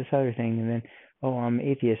I believe this other thing, and then, oh, I'm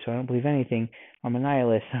atheist, so I don't believe anything. I'm a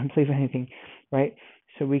nihilist, so I don't believe anything, right?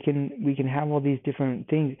 So we can have all these different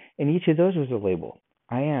things, and each of those was a label.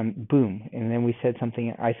 I am, boom, and then I said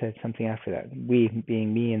something after that. We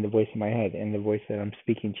being me and the voice in my head and the voice that I'm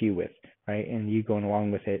speaking to you with, right? And you going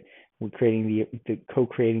along with it. We're creating the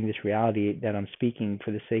co-creating this reality that I'm speaking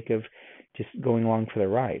for the sake of just going along for the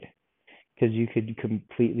ride. Because you could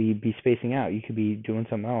completely be spacing out. You could be doing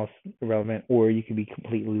something else irrelevant, or you could be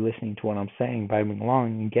completely listening to what I'm saying, vibing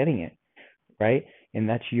along and getting it, right? And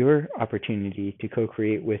that's your opportunity to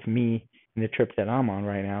co-create with me in the trip that I'm on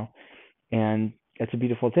right now. And that's a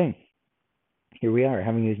beautiful thing. Here we are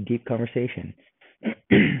having this deep conversation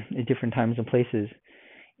at different times and places,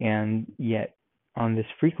 and yet on this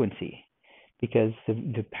frequency, because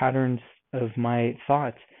the patterns of my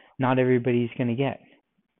thoughts, not everybody's going to get.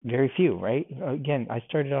 very few, right? Again, I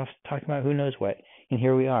started off talking about who knows what, and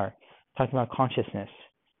here we are talking about consciousness,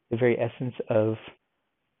 the very essence of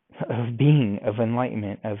being, of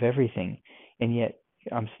enlightenment, of everything, and yet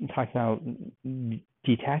I'm talking about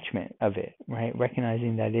detachment of it, right?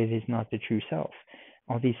 Recognizing that it is not the true self.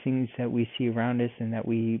 All these things that we see around us and that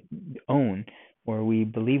we own, or we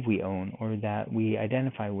believe we own, or that we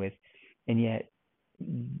identify with, and yet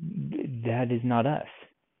that is not us.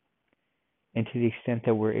 And to the extent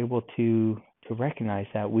that we're able to recognize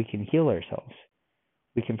that, we can heal ourselves,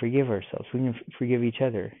 we can forgive ourselves, we can forgive each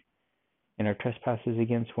other and our trespasses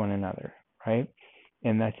against one another, right?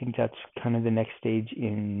 And I think that's kind of the next stage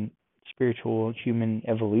in spiritual human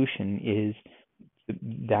evolution, is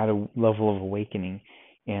that a level of awakening.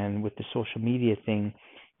 And with the social media thing,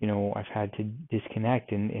 I've had to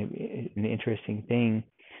disconnect, and an interesting thing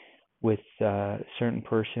with a certain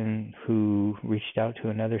person who reached out to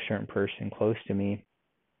another certain person close to me,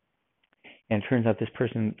 and it turns out this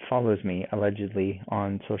person follows me allegedly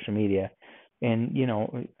on social media, and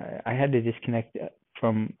I had to disconnect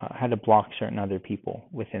from, I had to block certain other people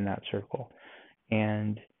within that circle.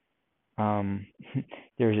 And um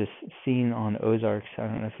there's this scene on Ozarks. I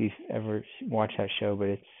don't know if you've ever watched that show, but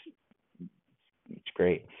it's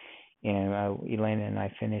great. And Elena and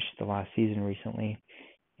I finished the last season recently,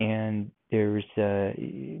 and there's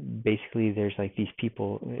basically there's like these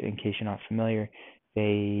people, in case you're not familiar,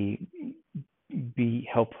 they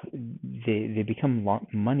they become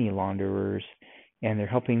money launderers, and they're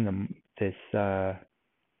helping this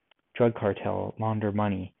drug cartel launder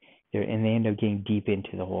money. And they end up getting deep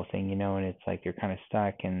into the whole thing, and it's like you're kind of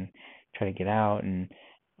stuck and try to get out. And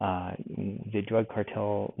the drug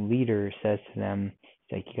cartel leader says to them,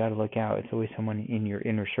 it's like, you got to look out. It's always someone in your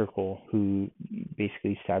inner circle who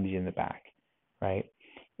basically stabs you in the back, right?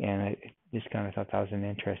 And I just kind of thought that was an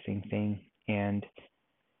interesting thing. And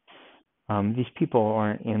these people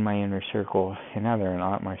aren't in my inner circle, and now they're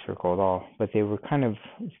not my circle at all. But they were kind of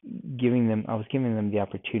I was giving them the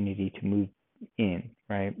opportunity to move in,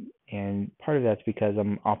 right? And part of that's because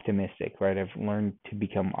I'm optimistic, right? I've learned to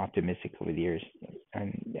become optimistic over the years.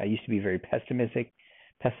 And I used to be very pessimistic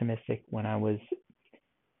when I was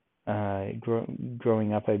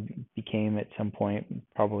growing up. I became at some point,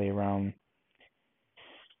 probably around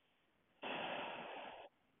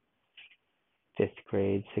fifth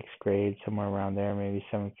grade, sixth grade, somewhere around there, maybe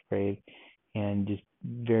seventh grade, and just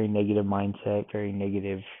very negative mindset, very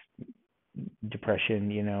negative depression,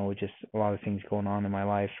 just a lot of things going on in my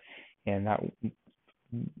life. And that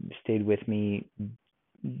stayed with me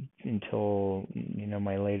until,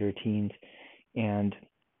 my later teens. And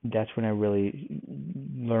that's when I really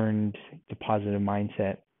learned the positive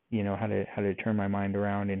mindset, how to turn my mind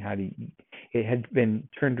around, and it had been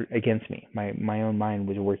turned against me. My own mind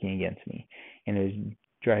was working against me, and it was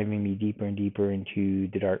driving me deeper and deeper into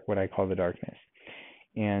the dark, what I call the darkness.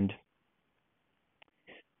 And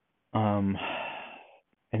um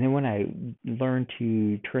and then when I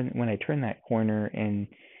when I turned that corner and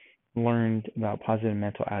learned about positive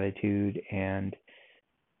mental attitude and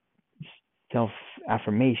self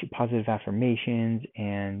affirmation, positive affirmations,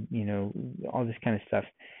 and all this kind of stuff,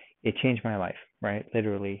 it changed my life, right?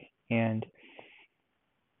 Literally. And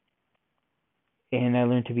I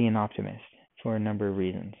learned to be an optimist for a number of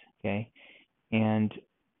reasons. Okay. And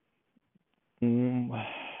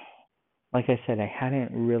like I said, I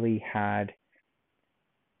hadn't really had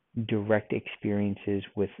direct experiences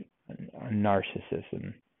with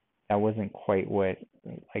narcissism. That wasn't quite what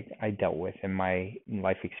I dealt with in my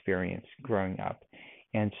life experience growing up.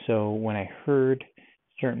 And so when I heard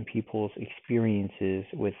certain people's experiences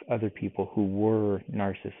with other people who were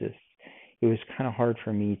narcissists, it was kind of hard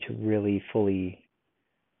for me to really fully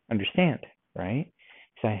understand, right?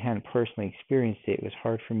 Because I hadn't personally experienced it. It was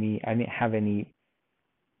hard for me. I didn't have any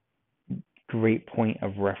great point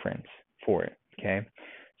of reference for it. Okay.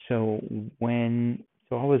 So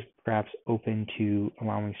I was perhaps open to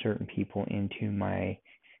allowing certain people into my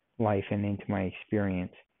life and into my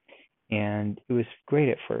experience. And it was great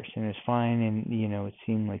at first, and it was fine, and it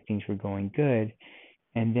seemed like things were going good.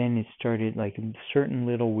 And then it started, like, certain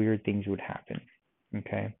little weird things would happen.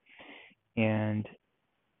 Okay. And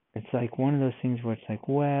it's like one of those things where it's like,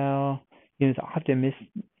 well, the optimist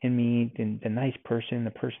in me, the nice person, the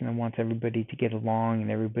person that wants everybody to get along and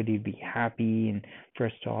everybody to be happy and for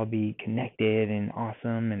us to all be connected and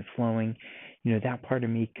awesome and flowing, that part of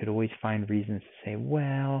me could always find reasons to say,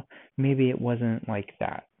 well, maybe it wasn't like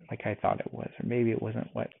that, like I thought it was, or maybe it wasn't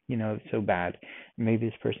so bad. Maybe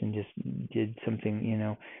this person just did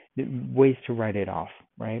something, ways to write it off,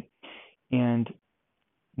 right? And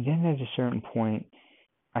then at a certain point,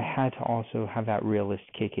 I had to also have that realist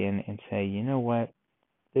kick in and say, you know what?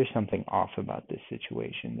 There's something off about this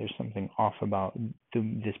situation. There's something off about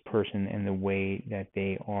this person and the way that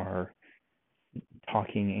they are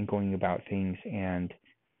talking and going about things, and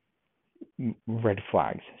red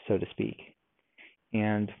flags, so to speak.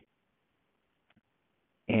 And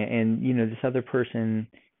you know, this other person,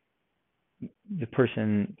 the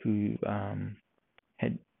person who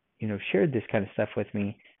had, you know, shared this kind of stuff with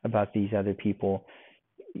me about these other people,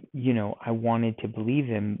 you know, I wanted to believe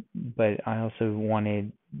them, but I also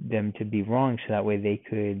wanted them to be wrong so that way they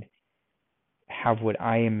could have what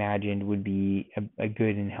I imagined would be a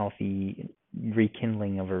good and healthy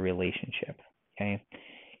rekindling of a relationship. Okay.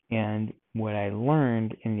 And what I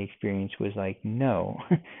learned in the experience was like, no,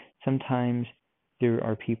 sometimes there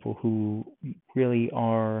are people who really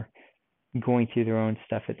are going through their own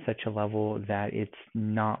stuff at such a level that it's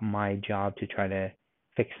not my job to try to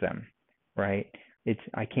fix them, right?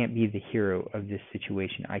 I can't be the hero of this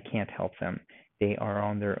situation. I can't help them. They are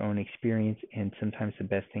on their own experience, and sometimes the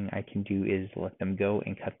best thing I can do is let them go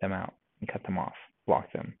and cut them out and cut them off,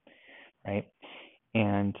 block them, right?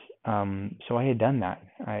 And so I had done that.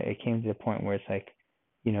 It came to the point where it's like,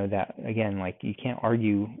 you know, that again, like you can't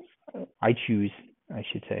argue. I choose, I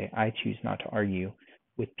should say, I choose not to argue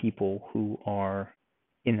with people who are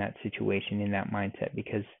in that situation, in that mindset,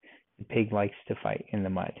 because the pig likes to fight in the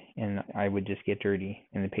mud, and I would just get dirty,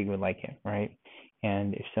 and the pig would like it, right?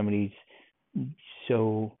 And if somebody's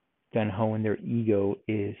so gun ho and their ego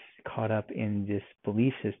is caught up in this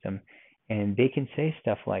belief system, and they can say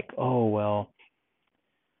stuff like, "Oh well,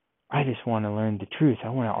 I just want to learn the truth. I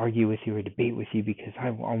want to argue with you or debate with you because I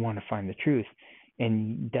want to find the truth."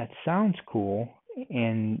 And that sounds cool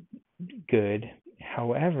and good.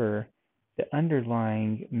 However, the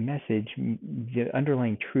underlying message, the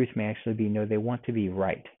underlying truth may actually be no, they want to be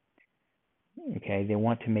right. Okay, they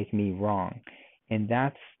want to make me wrong. And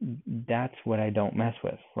that's what I don't mess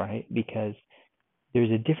with, right? Because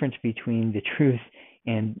there's a difference between the truth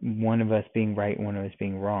and one of us being right, one of us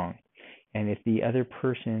being wrong. And if the other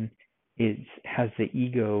person has the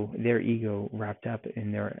ego, their ego wrapped up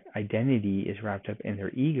in their identity is wrapped up in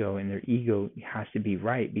their ego, and their ego has to be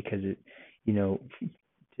right because it, you know,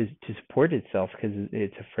 to support itself because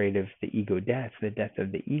it's afraid of the ego death, the death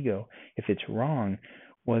of the ego. If it's wrong,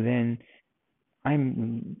 well then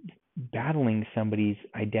I'm battling somebody's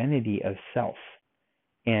identity of self,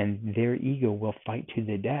 and their ego will fight to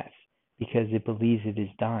the death because it believes it is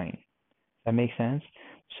dying. That makes sense?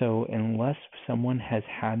 So unless someone has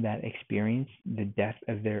had that experience, the death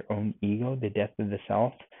of their own ego, the death of the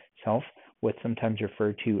self, what's sometimes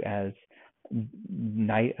referred to as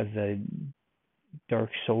night of the dark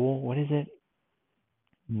soul. What is it?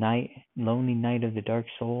 Lonely night of the dark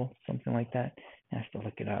soul, something like that. I have to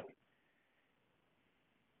look it up.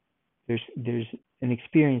 There's an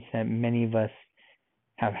experience that many of us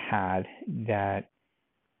have had that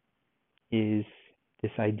is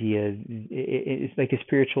this idea. It's like a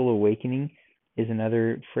spiritual awakening is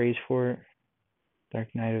another phrase for it.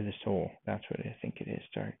 Dark night of the soul. That's what I think it is.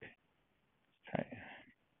 Dark night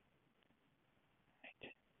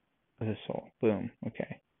of the soul. Boom.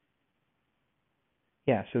 Okay.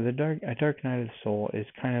 Yeah. So a dark night of the soul is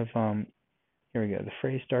kind of here we go. The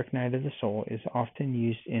phrase dark night of the soul is often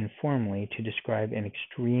used informally to describe an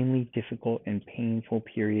extremely difficult and painful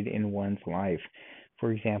period in one's life.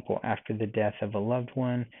 For example, after the death of a loved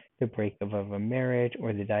one, the breakup of a marriage,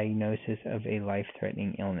 or the diagnosis of a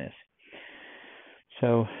life-threatening illness.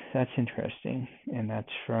 So that's interesting, and that's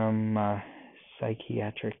from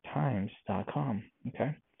psychiatrictimes.com.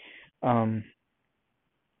 Okay. Um,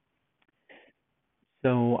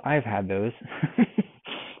 so I've had those,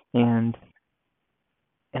 and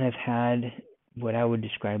I've had what I would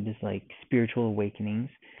describe as like spiritual awakenings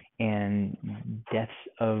and deaths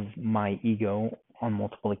of my ego on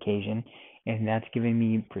multiple occasions, and that's given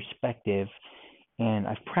me perspective. And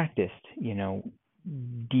I've practiced, you know,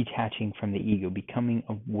 detaching from the ego, becoming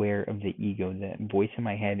aware of the ego, the voice in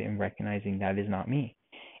my head, and recognizing that is not me,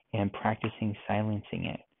 and practicing silencing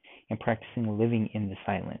it, and practicing living in the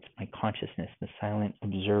silence, my consciousness, the silent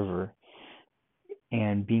observer,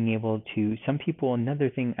 and being able to, some people, another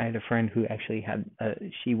thing, I had a friend who actually had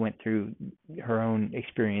she went through her own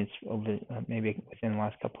experience over maybe within the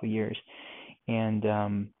last couple of years, and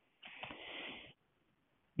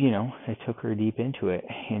you know, I took her deep into it,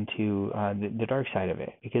 into the dark side of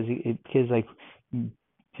it, because because like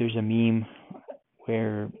there's a meme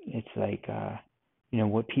where it's like you know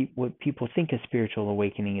what people think a spiritual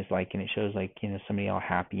awakening is like, and it shows like, you know, somebody all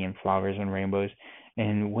happy and flowers and rainbows,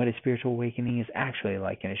 and what a spiritual awakening is actually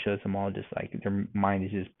like, and it shows them all just like their mind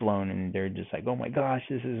is just blown, and they're just like, oh my gosh,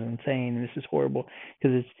 this is insane, and this is horrible,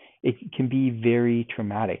 because it can be very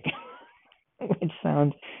traumatic, which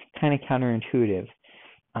sounds kind of counterintuitive,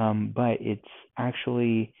 but it's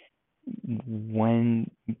actually when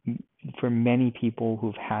for many people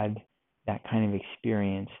who've had that kind of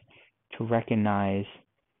experience to recognize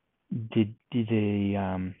the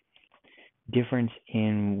difference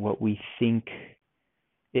in what we think.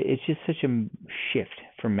 It's just such a shift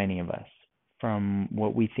for many of us from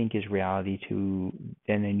what we think is reality to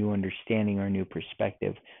then a new understanding or a new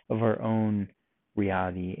perspective of our own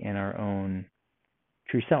reality and our own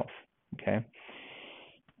true self. Okay.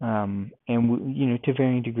 And to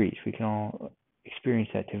varying degrees, we can all experience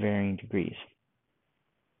that to varying degrees.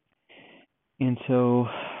 And so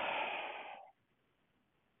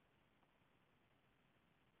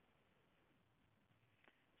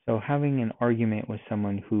having an argument with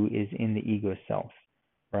someone who is in the ego self,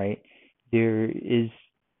 right? There is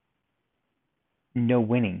no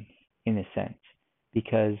winning in a sense,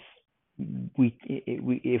 because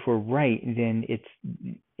if we're right, then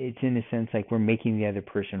it's in a sense like we're making the other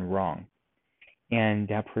person wrong, and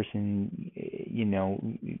that person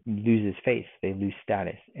loses face, they lose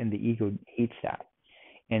status, and the ego hates that.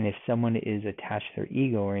 And if someone is attached to their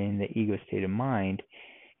ego or in the ego state of mind,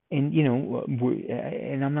 and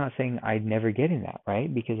and I'm not saying I'd never get in that,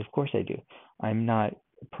 right? Because of course I do. I'm not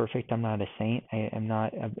perfect. I'm not a saint. I'm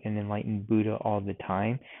not an enlightened Buddha all the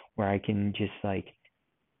time, where I can just like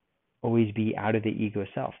always be out of the ego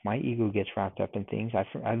self. My ego gets wrapped up in things.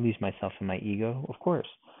 I lose myself in my ego, of course.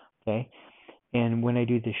 Okay. And when I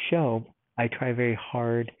do this show, I try very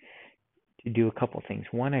hard to do a couple things.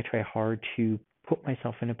 One, I try hard to put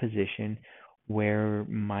myself in a position where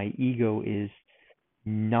my ego is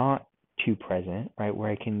not too present, right? Where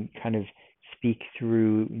I can kind of speak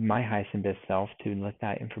through my highest and best self to let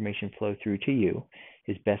that information flow through to you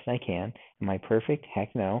as best I can. Am I perfect?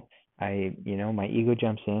 Heck no. My ego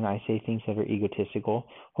jumps in. I say things that are egotistical.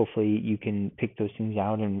 Hopefully you can pick those things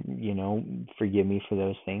out and, forgive me for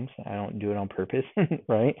those things. I don't do it on purpose,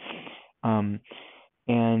 right?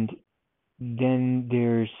 And then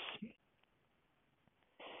there's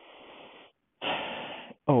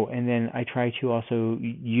and then I try to also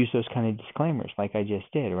use those kind of disclaimers like I just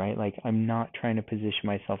did, right? Like I'm not trying to position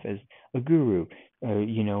myself as a guru, or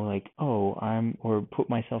put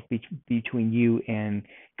myself between you and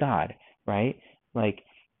God, right? Like,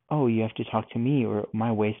 oh, you have to talk to me, or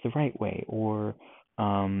my way's the right way, or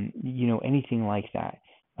anything like that.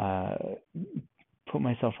 Put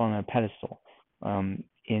myself on a pedestal,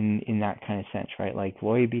 in that kind of sense, right? Like,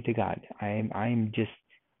 glory be to God. I'm just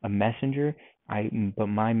a messenger. But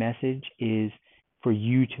my message is for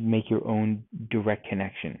you to make your own direct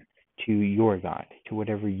connection to your God, to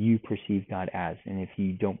whatever you perceive God as. And if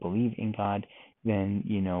you don't believe in God, then,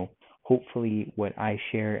 hopefully what I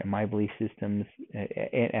share in my belief systems,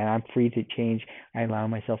 and I'm free to change. I allow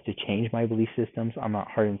myself to change my belief systems. I'm not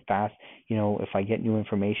hard and fast. If I get new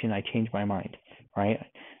information, I change my mind, right?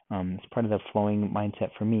 It's part of the flowing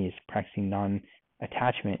mindset for me, is practicing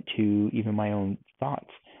non-attachment to even my own thoughts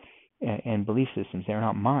and belief systems. They're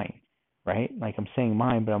not mine, right? Like I'm saying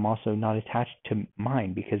mine, but I'm also not attached to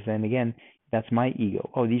mine, because then again, that's my ego.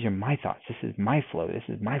 Oh, these are my thoughts. This is my flow. This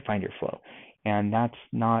is my finder flow. And that's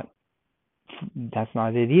not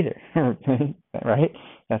it either, right?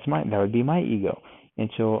 That would be my ego. And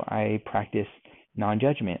so I practice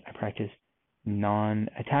non-judgment. I practice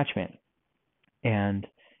non-attachment. And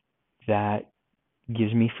that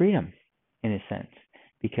gives me freedom in a sense.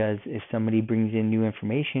 Because if somebody brings in new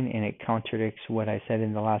information and it contradicts what I said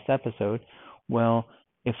in the last episode, well,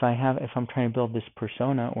 if I'm trying to build this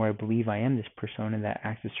persona, or I believe I am this persona that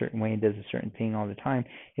acts a certain way and does a certain thing all the time,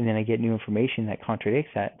 and then I get new information that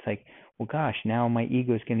contradicts that, it's like, well, gosh, now my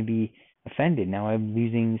ego is going to be offended. Now I'm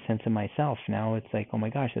losing sense of myself. Now it's like, oh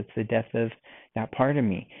my gosh, that's the death of that part of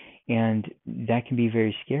me. And that can be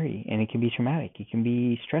very scary, and it can be traumatic. It can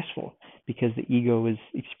be stressful, because the ego is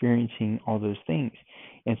experiencing all those things.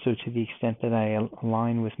 And so to the extent that I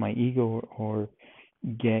align with my ego, or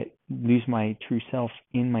lose my true self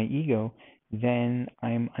in my ego, then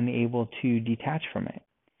I'm unable to detach from it.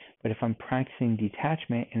 But if I'm practicing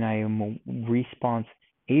detachment and I am I'm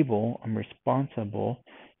responsible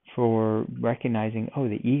for recognizing, oh,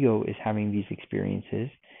 the ego is having these experiences,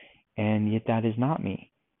 and yet that is not me.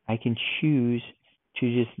 I can choose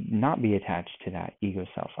to just not be attached to that ego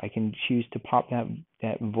self. I can choose to pop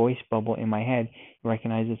that voice bubble in my head and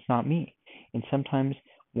recognize it's not me. And sometimes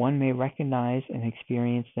one may recognize and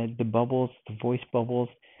experience that the voice bubbles,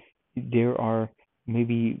 there are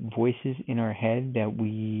maybe voices in our head that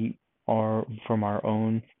we are from our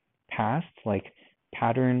own past, like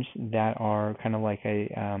patterns that are kind of like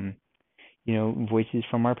voices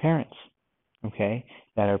from our parents, okay,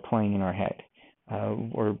 that are playing in our head,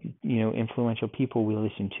 or influential people we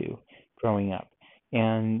listened to growing up,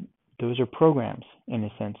 and those are programs in a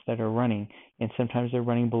sense that are running, and sometimes they're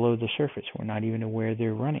running below the surface. We're not even aware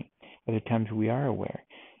they're running. Other times we are aware,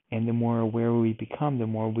 and the more aware we become, the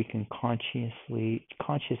more we can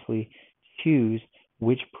consciously choose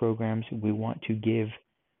which programs we want to give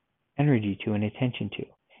energy to and attention to,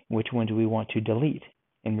 which ones we want to delete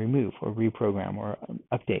and remove or reprogram or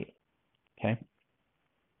update. Okay,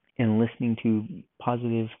 and listening to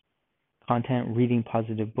positive content, reading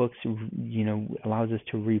positive books, allows us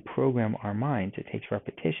to reprogram our minds. It takes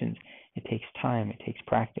repetitions, it takes time, it takes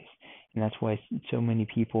practice, and that's why so many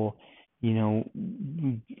people,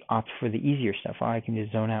 opt for the easier stuff. Oh, I can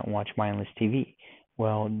just zone out and watch mindless TV.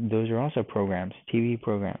 Well, those are also programs, TV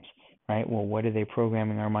programs, right? Well, what are they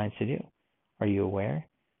programming our minds to do? Are you aware?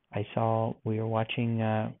 I saw we were watching.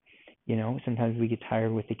 Sometimes we get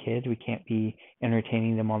tired with the kids. We can't be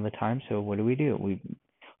entertaining them all the time. So what do? We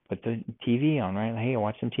put the TV on, right? Like, hey,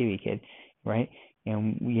 watch some TV, kid, right?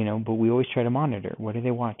 And but we always try to monitor. What are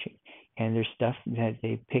they watching? And there's stuff that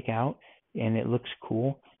they pick out, and it looks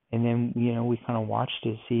cool. And then we kind of watch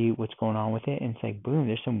to see what's going on with it, and it's like, boom,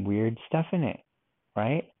 there's some weird stuff in it,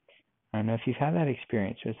 right? I don't know if you've had that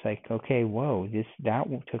experience. It's like, okay, whoa, that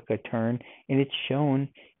took a turn, and it's shown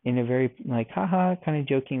in a very like haha kind of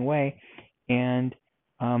joking way, and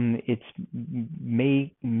it's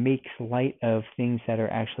makes light of things that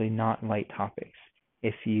are actually not light topics.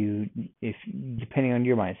 If depending on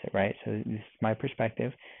your mindset, right? So this is my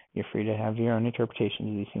perspective. You're free to have your own interpretation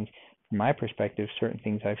of these things. From my perspective, certain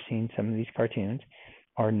things I've seen, some of these cartoons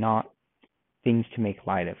are not things to make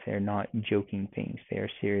light of. They're not joking things. They are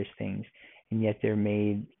serious things, and yet they're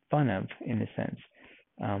made fun of in a sense.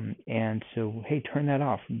 And so, hey, turn that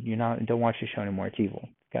off. Don't watch the show anymore. It's evil.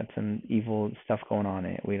 It's got some evil stuff going on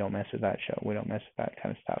in it. We don't mess with that show. We don't mess with that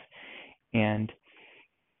kind of stuff. And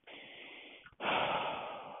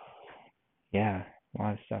yeah, a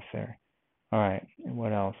lot of stuff there. All right,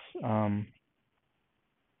 what else? It's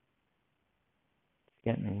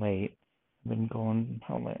getting late. I've been going.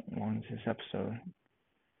 How long is this episode?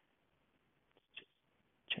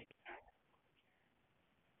 Check.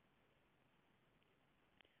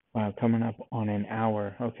 Wow, coming up on an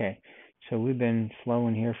hour. Okay, so we've been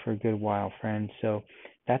flowing here for a good while, friends. So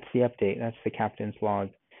that's the update. That's the captain's log.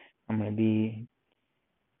 I'm going to be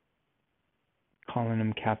calling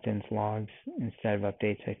them captain's logs instead of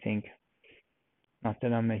updates, I think. Not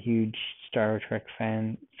that I'm a huge Star Trek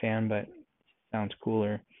fan, but it sounds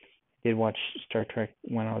cooler. I did watch Star Trek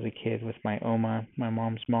when I was a kid with my Oma, my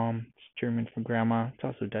mom's mom. It's German for grandma. It's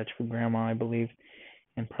also Dutch for grandma, I believe,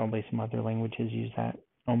 and probably some other languages use that.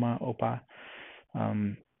 Oma, Opa.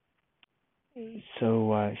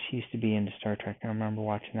 So she used to be into Star Trek. I remember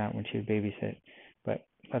watching that when she would babysit. But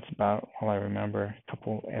that's about all I remember. A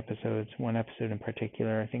couple episodes, one episode in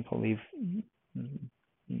particular. I think I'll leave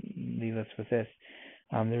us with this.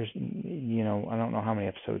 There's, I don't know how many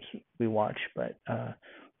episodes we watch, but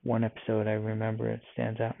one episode I remember, it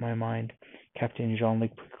stands out in my mind. Captain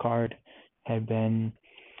Jean-Luc Picard had been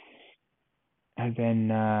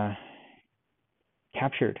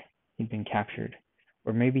captured. He'd been captured,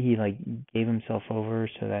 or maybe he like gave himself over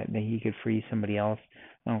so that he could free somebody else.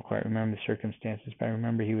 I don't quite remember the circumstances, but I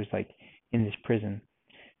remember he was like in this prison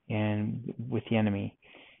and with the enemy,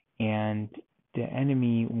 and the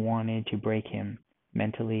enemy wanted to break him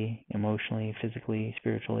mentally, emotionally, physically,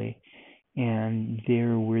 spiritually, and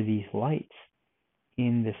there were these lights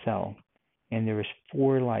in the cell, and there was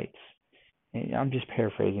 4 lights. And I'm just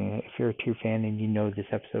paraphrasing. If you're a true fan and you know this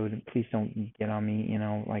episode, please don't get on me.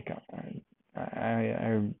 Like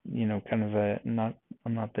I kind of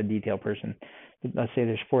I'm not the detail person. But let's say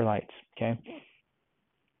there's 4 lights, okay?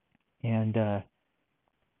 And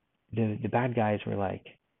the bad guys were like,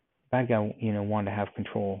 bad guy, wanted to have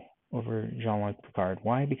control over Jean-Luc Picard.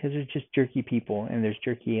 Why? Because there's just jerky people and there's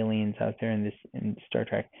jerky aliens out there in Star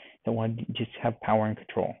Trek that want to just have power and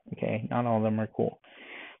control. Okay, not all of them are cool.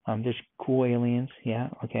 There's cool aliens, yeah,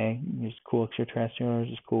 okay. There's cool extraterrestrials.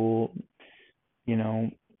 There's cool,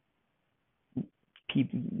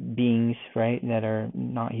 beings, right, that are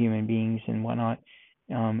not human beings and whatnot.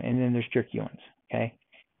 And then there's jerky ones, okay.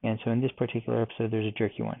 And so in this particular episode, there's a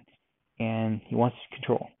jerky one, and he wants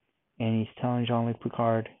control, and he's telling Jean-Luc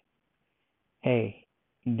Picard, hey,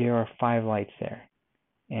 there are 5 lights there.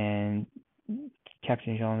 And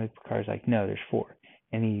Captain Jean-Luc Picard's like, no, there's 4.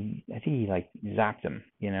 and I think he like zapped him,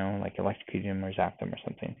 like electrocuted him or zapped him or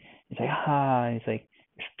something. He's like, ah, and he's like,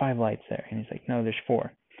 there's 5 lights there, and he's like, no, there's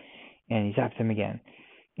 4, and he zapped him again.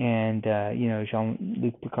 And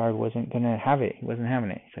Jean-Luc Picard wasn't gonna have it. He wasn't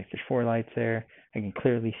having it. He's like, there's 4 lights there. I can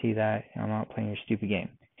clearly see that. I'm not playing your stupid game.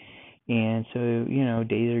 And so,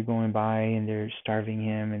 days are going by and they're starving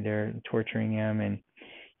him and they're torturing him, and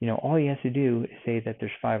all he has to do is say that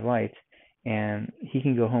there's 5 lights and he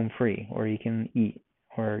can go home free, or he can eat,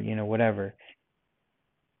 or whatever.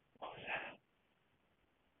 What was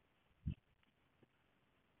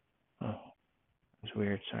that? Oh, it was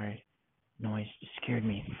weird. Sorry, noise just scared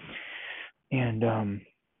me. And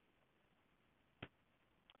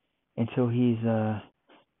so he's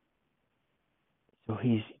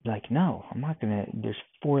like, no, I'm not gonna. There's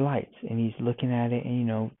 4 lights, and he's looking at it,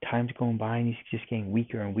 and time's going by, and he's just getting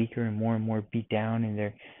weaker and weaker, and more beat down, and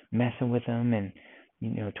they're messing with him, and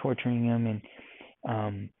torturing him, and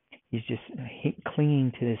he's just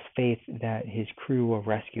clinging to this faith that his crew will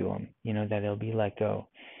rescue him, that he'll be let go,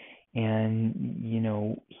 and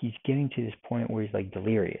he's getting to this point where he's like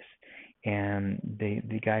delirious, and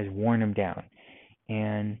the guys worn him down,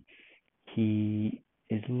 and he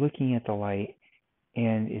is looking at the light,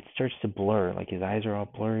 and it starts to blur. Like his eyes are all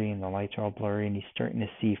blurry and the lights are all blurry, and he's starting to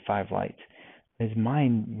see 5 lights. His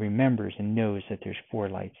mind remembers and knows that there's 4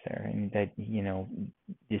 lights there, and that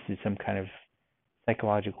this is some kind of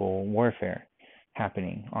psychological warfare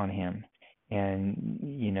happening on him. And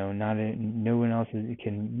no one else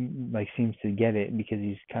can like seems to get it, because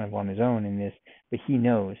he's kind of on his own in this. But he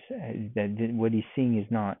knows that what he's seeing is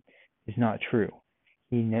not true.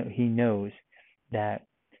 He knows that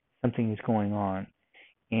something is going on,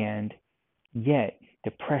 and yet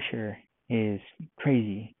the pressure is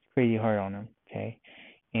crazy hard on him. Okay,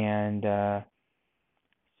 and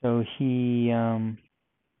so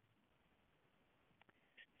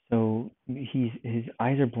his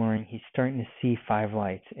eyes are blurring. He's starting to see 5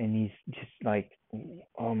 lights, and he's just like,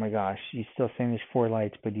 oh my gosh, he's still saying there's 4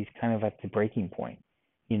 lights, but he's kind of at the breaking point,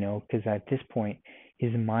 because at this point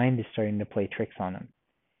his mind is starting to play tricks on him.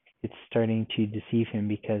 It's starting to deceive him,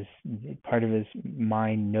 because part of his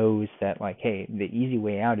mind knows that, like, hey, the easy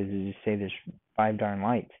way out is to just say there's 5 darn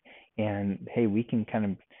lights, and hey, we can kind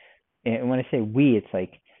of. And when I say we, it's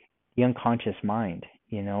like the unconscious mind.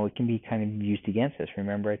 It can be kind of used against us.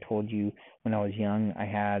 Remember, I told you when I was young,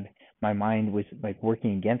 my mind was like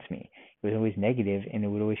working against me. It was always negative, and it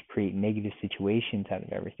would always create negative situations out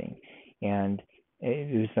of everything. And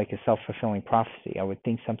it was like a self-fulfilling prophecy. I would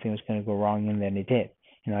think something was going to go wrong, and then it did.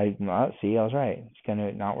 And I was right. It's going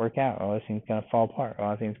to not work out. Oh, this thing's going to fall apart.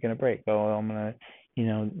 Oh, this thing's going to break. Oh, I'm going to,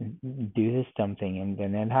 do this dumb thing, and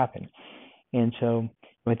then that happened. And so,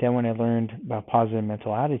 but then when I learned about positive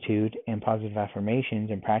mental attitude and positive affirmations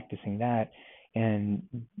and practicing that and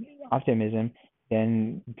optimism,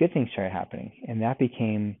 then good things started happening. And that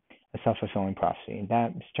became a self-fulfilling prophecy. And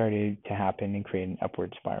that started to happen and create an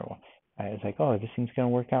upward spiral. I was like, oh, this thing's going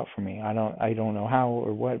to work out for me. I don't know how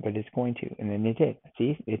or what, but it's going to. And then it did.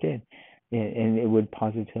 See, it did. And it would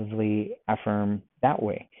positively affirm that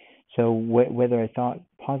way. So whether I thought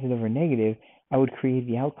positive or negative, I would create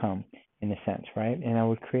the outcome in a sense, right? And I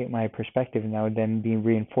would create my perspective, and that would then be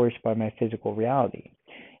reinforced by my physical reality.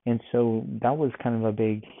 And so that was kind of a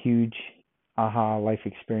big, huge aha life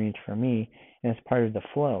experience for me. And as part of the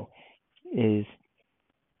flow is,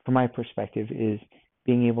 from my perspective, is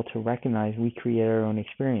being able to recognize we create our own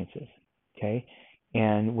experiences, okay?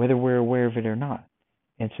 And whether we're aware of it or not.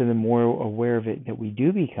 And so the more aware of it that we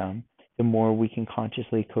do become, the more we can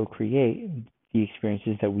consciously co-create the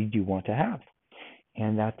experiences that we do want to have.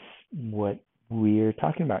 And that's what we're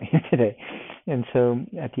talking about here today. And so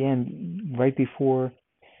at the end, right before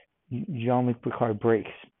Jean-Luc Picard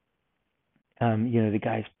breaks,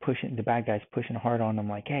 the bad guy's pushing hard on him,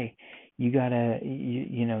 like, hey, you gotta,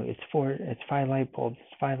 it's 5 light bulbs,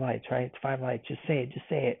 it's 5 lights, right? It's 5 lights. Just say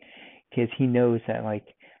it, because he knows that like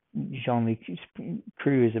Jean-Luc's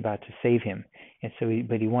crew is about to save him, and so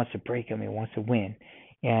but he wants to break him, he wants to win,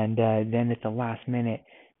 and then at the last minute,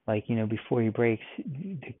 like before he breaks,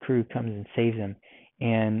 the crew comes and saves him,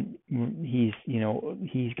 and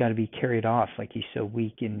he's got to be carried off, like he's so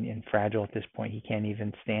weak and fragile at this point, he can't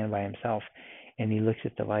even stand by himself, and he looks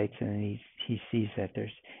at the lights, and he sees that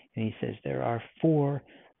and he says there are 4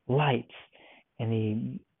 lights, and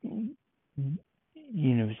he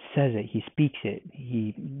says it, he speaks it,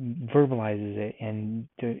 he verbalizes it, and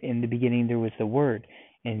in the beginning there was the word,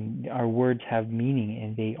 and our words have meaning,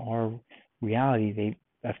 and they are reality, they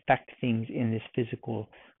affect things in this physical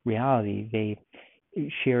reality, they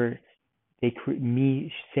share,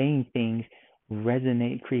 me saying things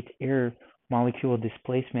creates air molecule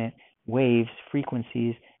displacement waves,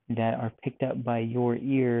 frequencies that are picked up by your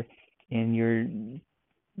ear and your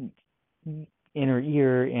inner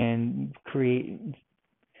ear and create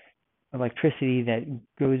electricity that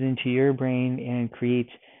goes into your brain and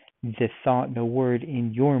creates the thought, the word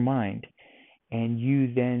in your mind. And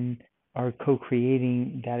you then are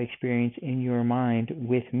co-creating that experience in your mind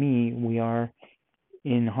with me. We are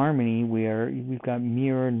in harmony. We've got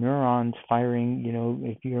mirror neurons firing.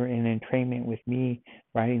 If you're in entrainment with me,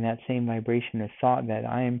 riding that same vibration of thought that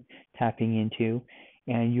I'm tapping into,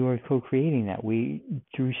 and you are co-creating that. We,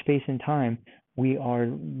 through space and time, we are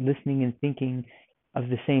listening and thinking of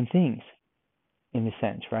the same things, in a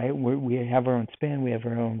sense, right? We have our own spin, we have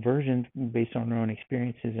our own versions based on our own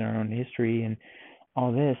experiences and our own history and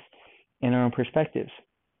all this, and our own perspectives.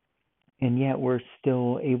 And yet we're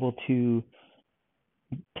still able to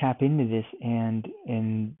tap into this and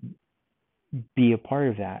be a part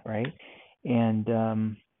of that, right? And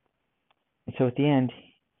so at the end,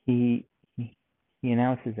 he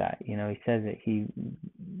announces that, he says it, he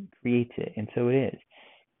creates it, and so it is.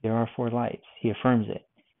 There are 4 lights. He affirms it,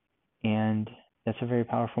 and that's a very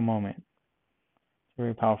powerful moment. It's a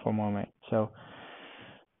very powerful moment. So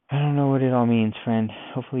I don't know what it all means, friend.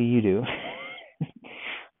 Hopefully you do.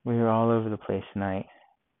 We're all over the place tonight.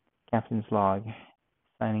 Captain's log,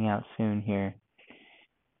 signing out soon here.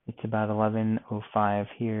 It's about 11:05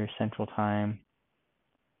 here, Central Time,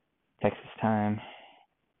 Texas time.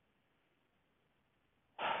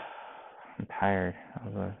 I'm tired.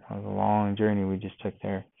 That was a long journey we just took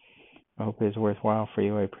there. I hope it was worthwhile for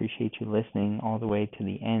you. I appreciate you listening all the way to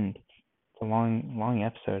the end. It's a long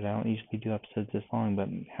episode. I don't usually do episodes this long, but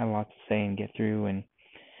had a lot to say and get through, and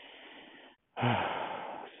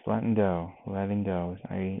just letting go.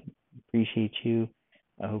 I appreciate you.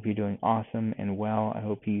 I hope you're doing awesome and well. I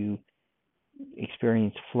hope you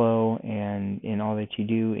experience flow and in all that you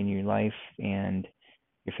do in your life, and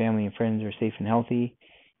your family and friends are safe and healthy,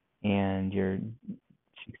 and you're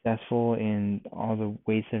successful in all the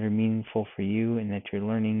ways that are meaningful for you, and that you're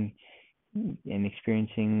learning and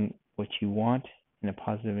experiencing what you want in a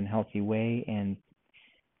positive and healthy way, and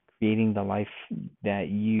creating the life that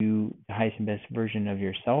the highest and best version of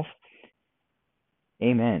yourself.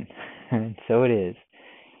 Amen. And so it is.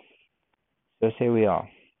 So say we all.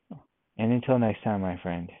 And until next time, my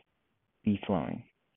friend, be flowing.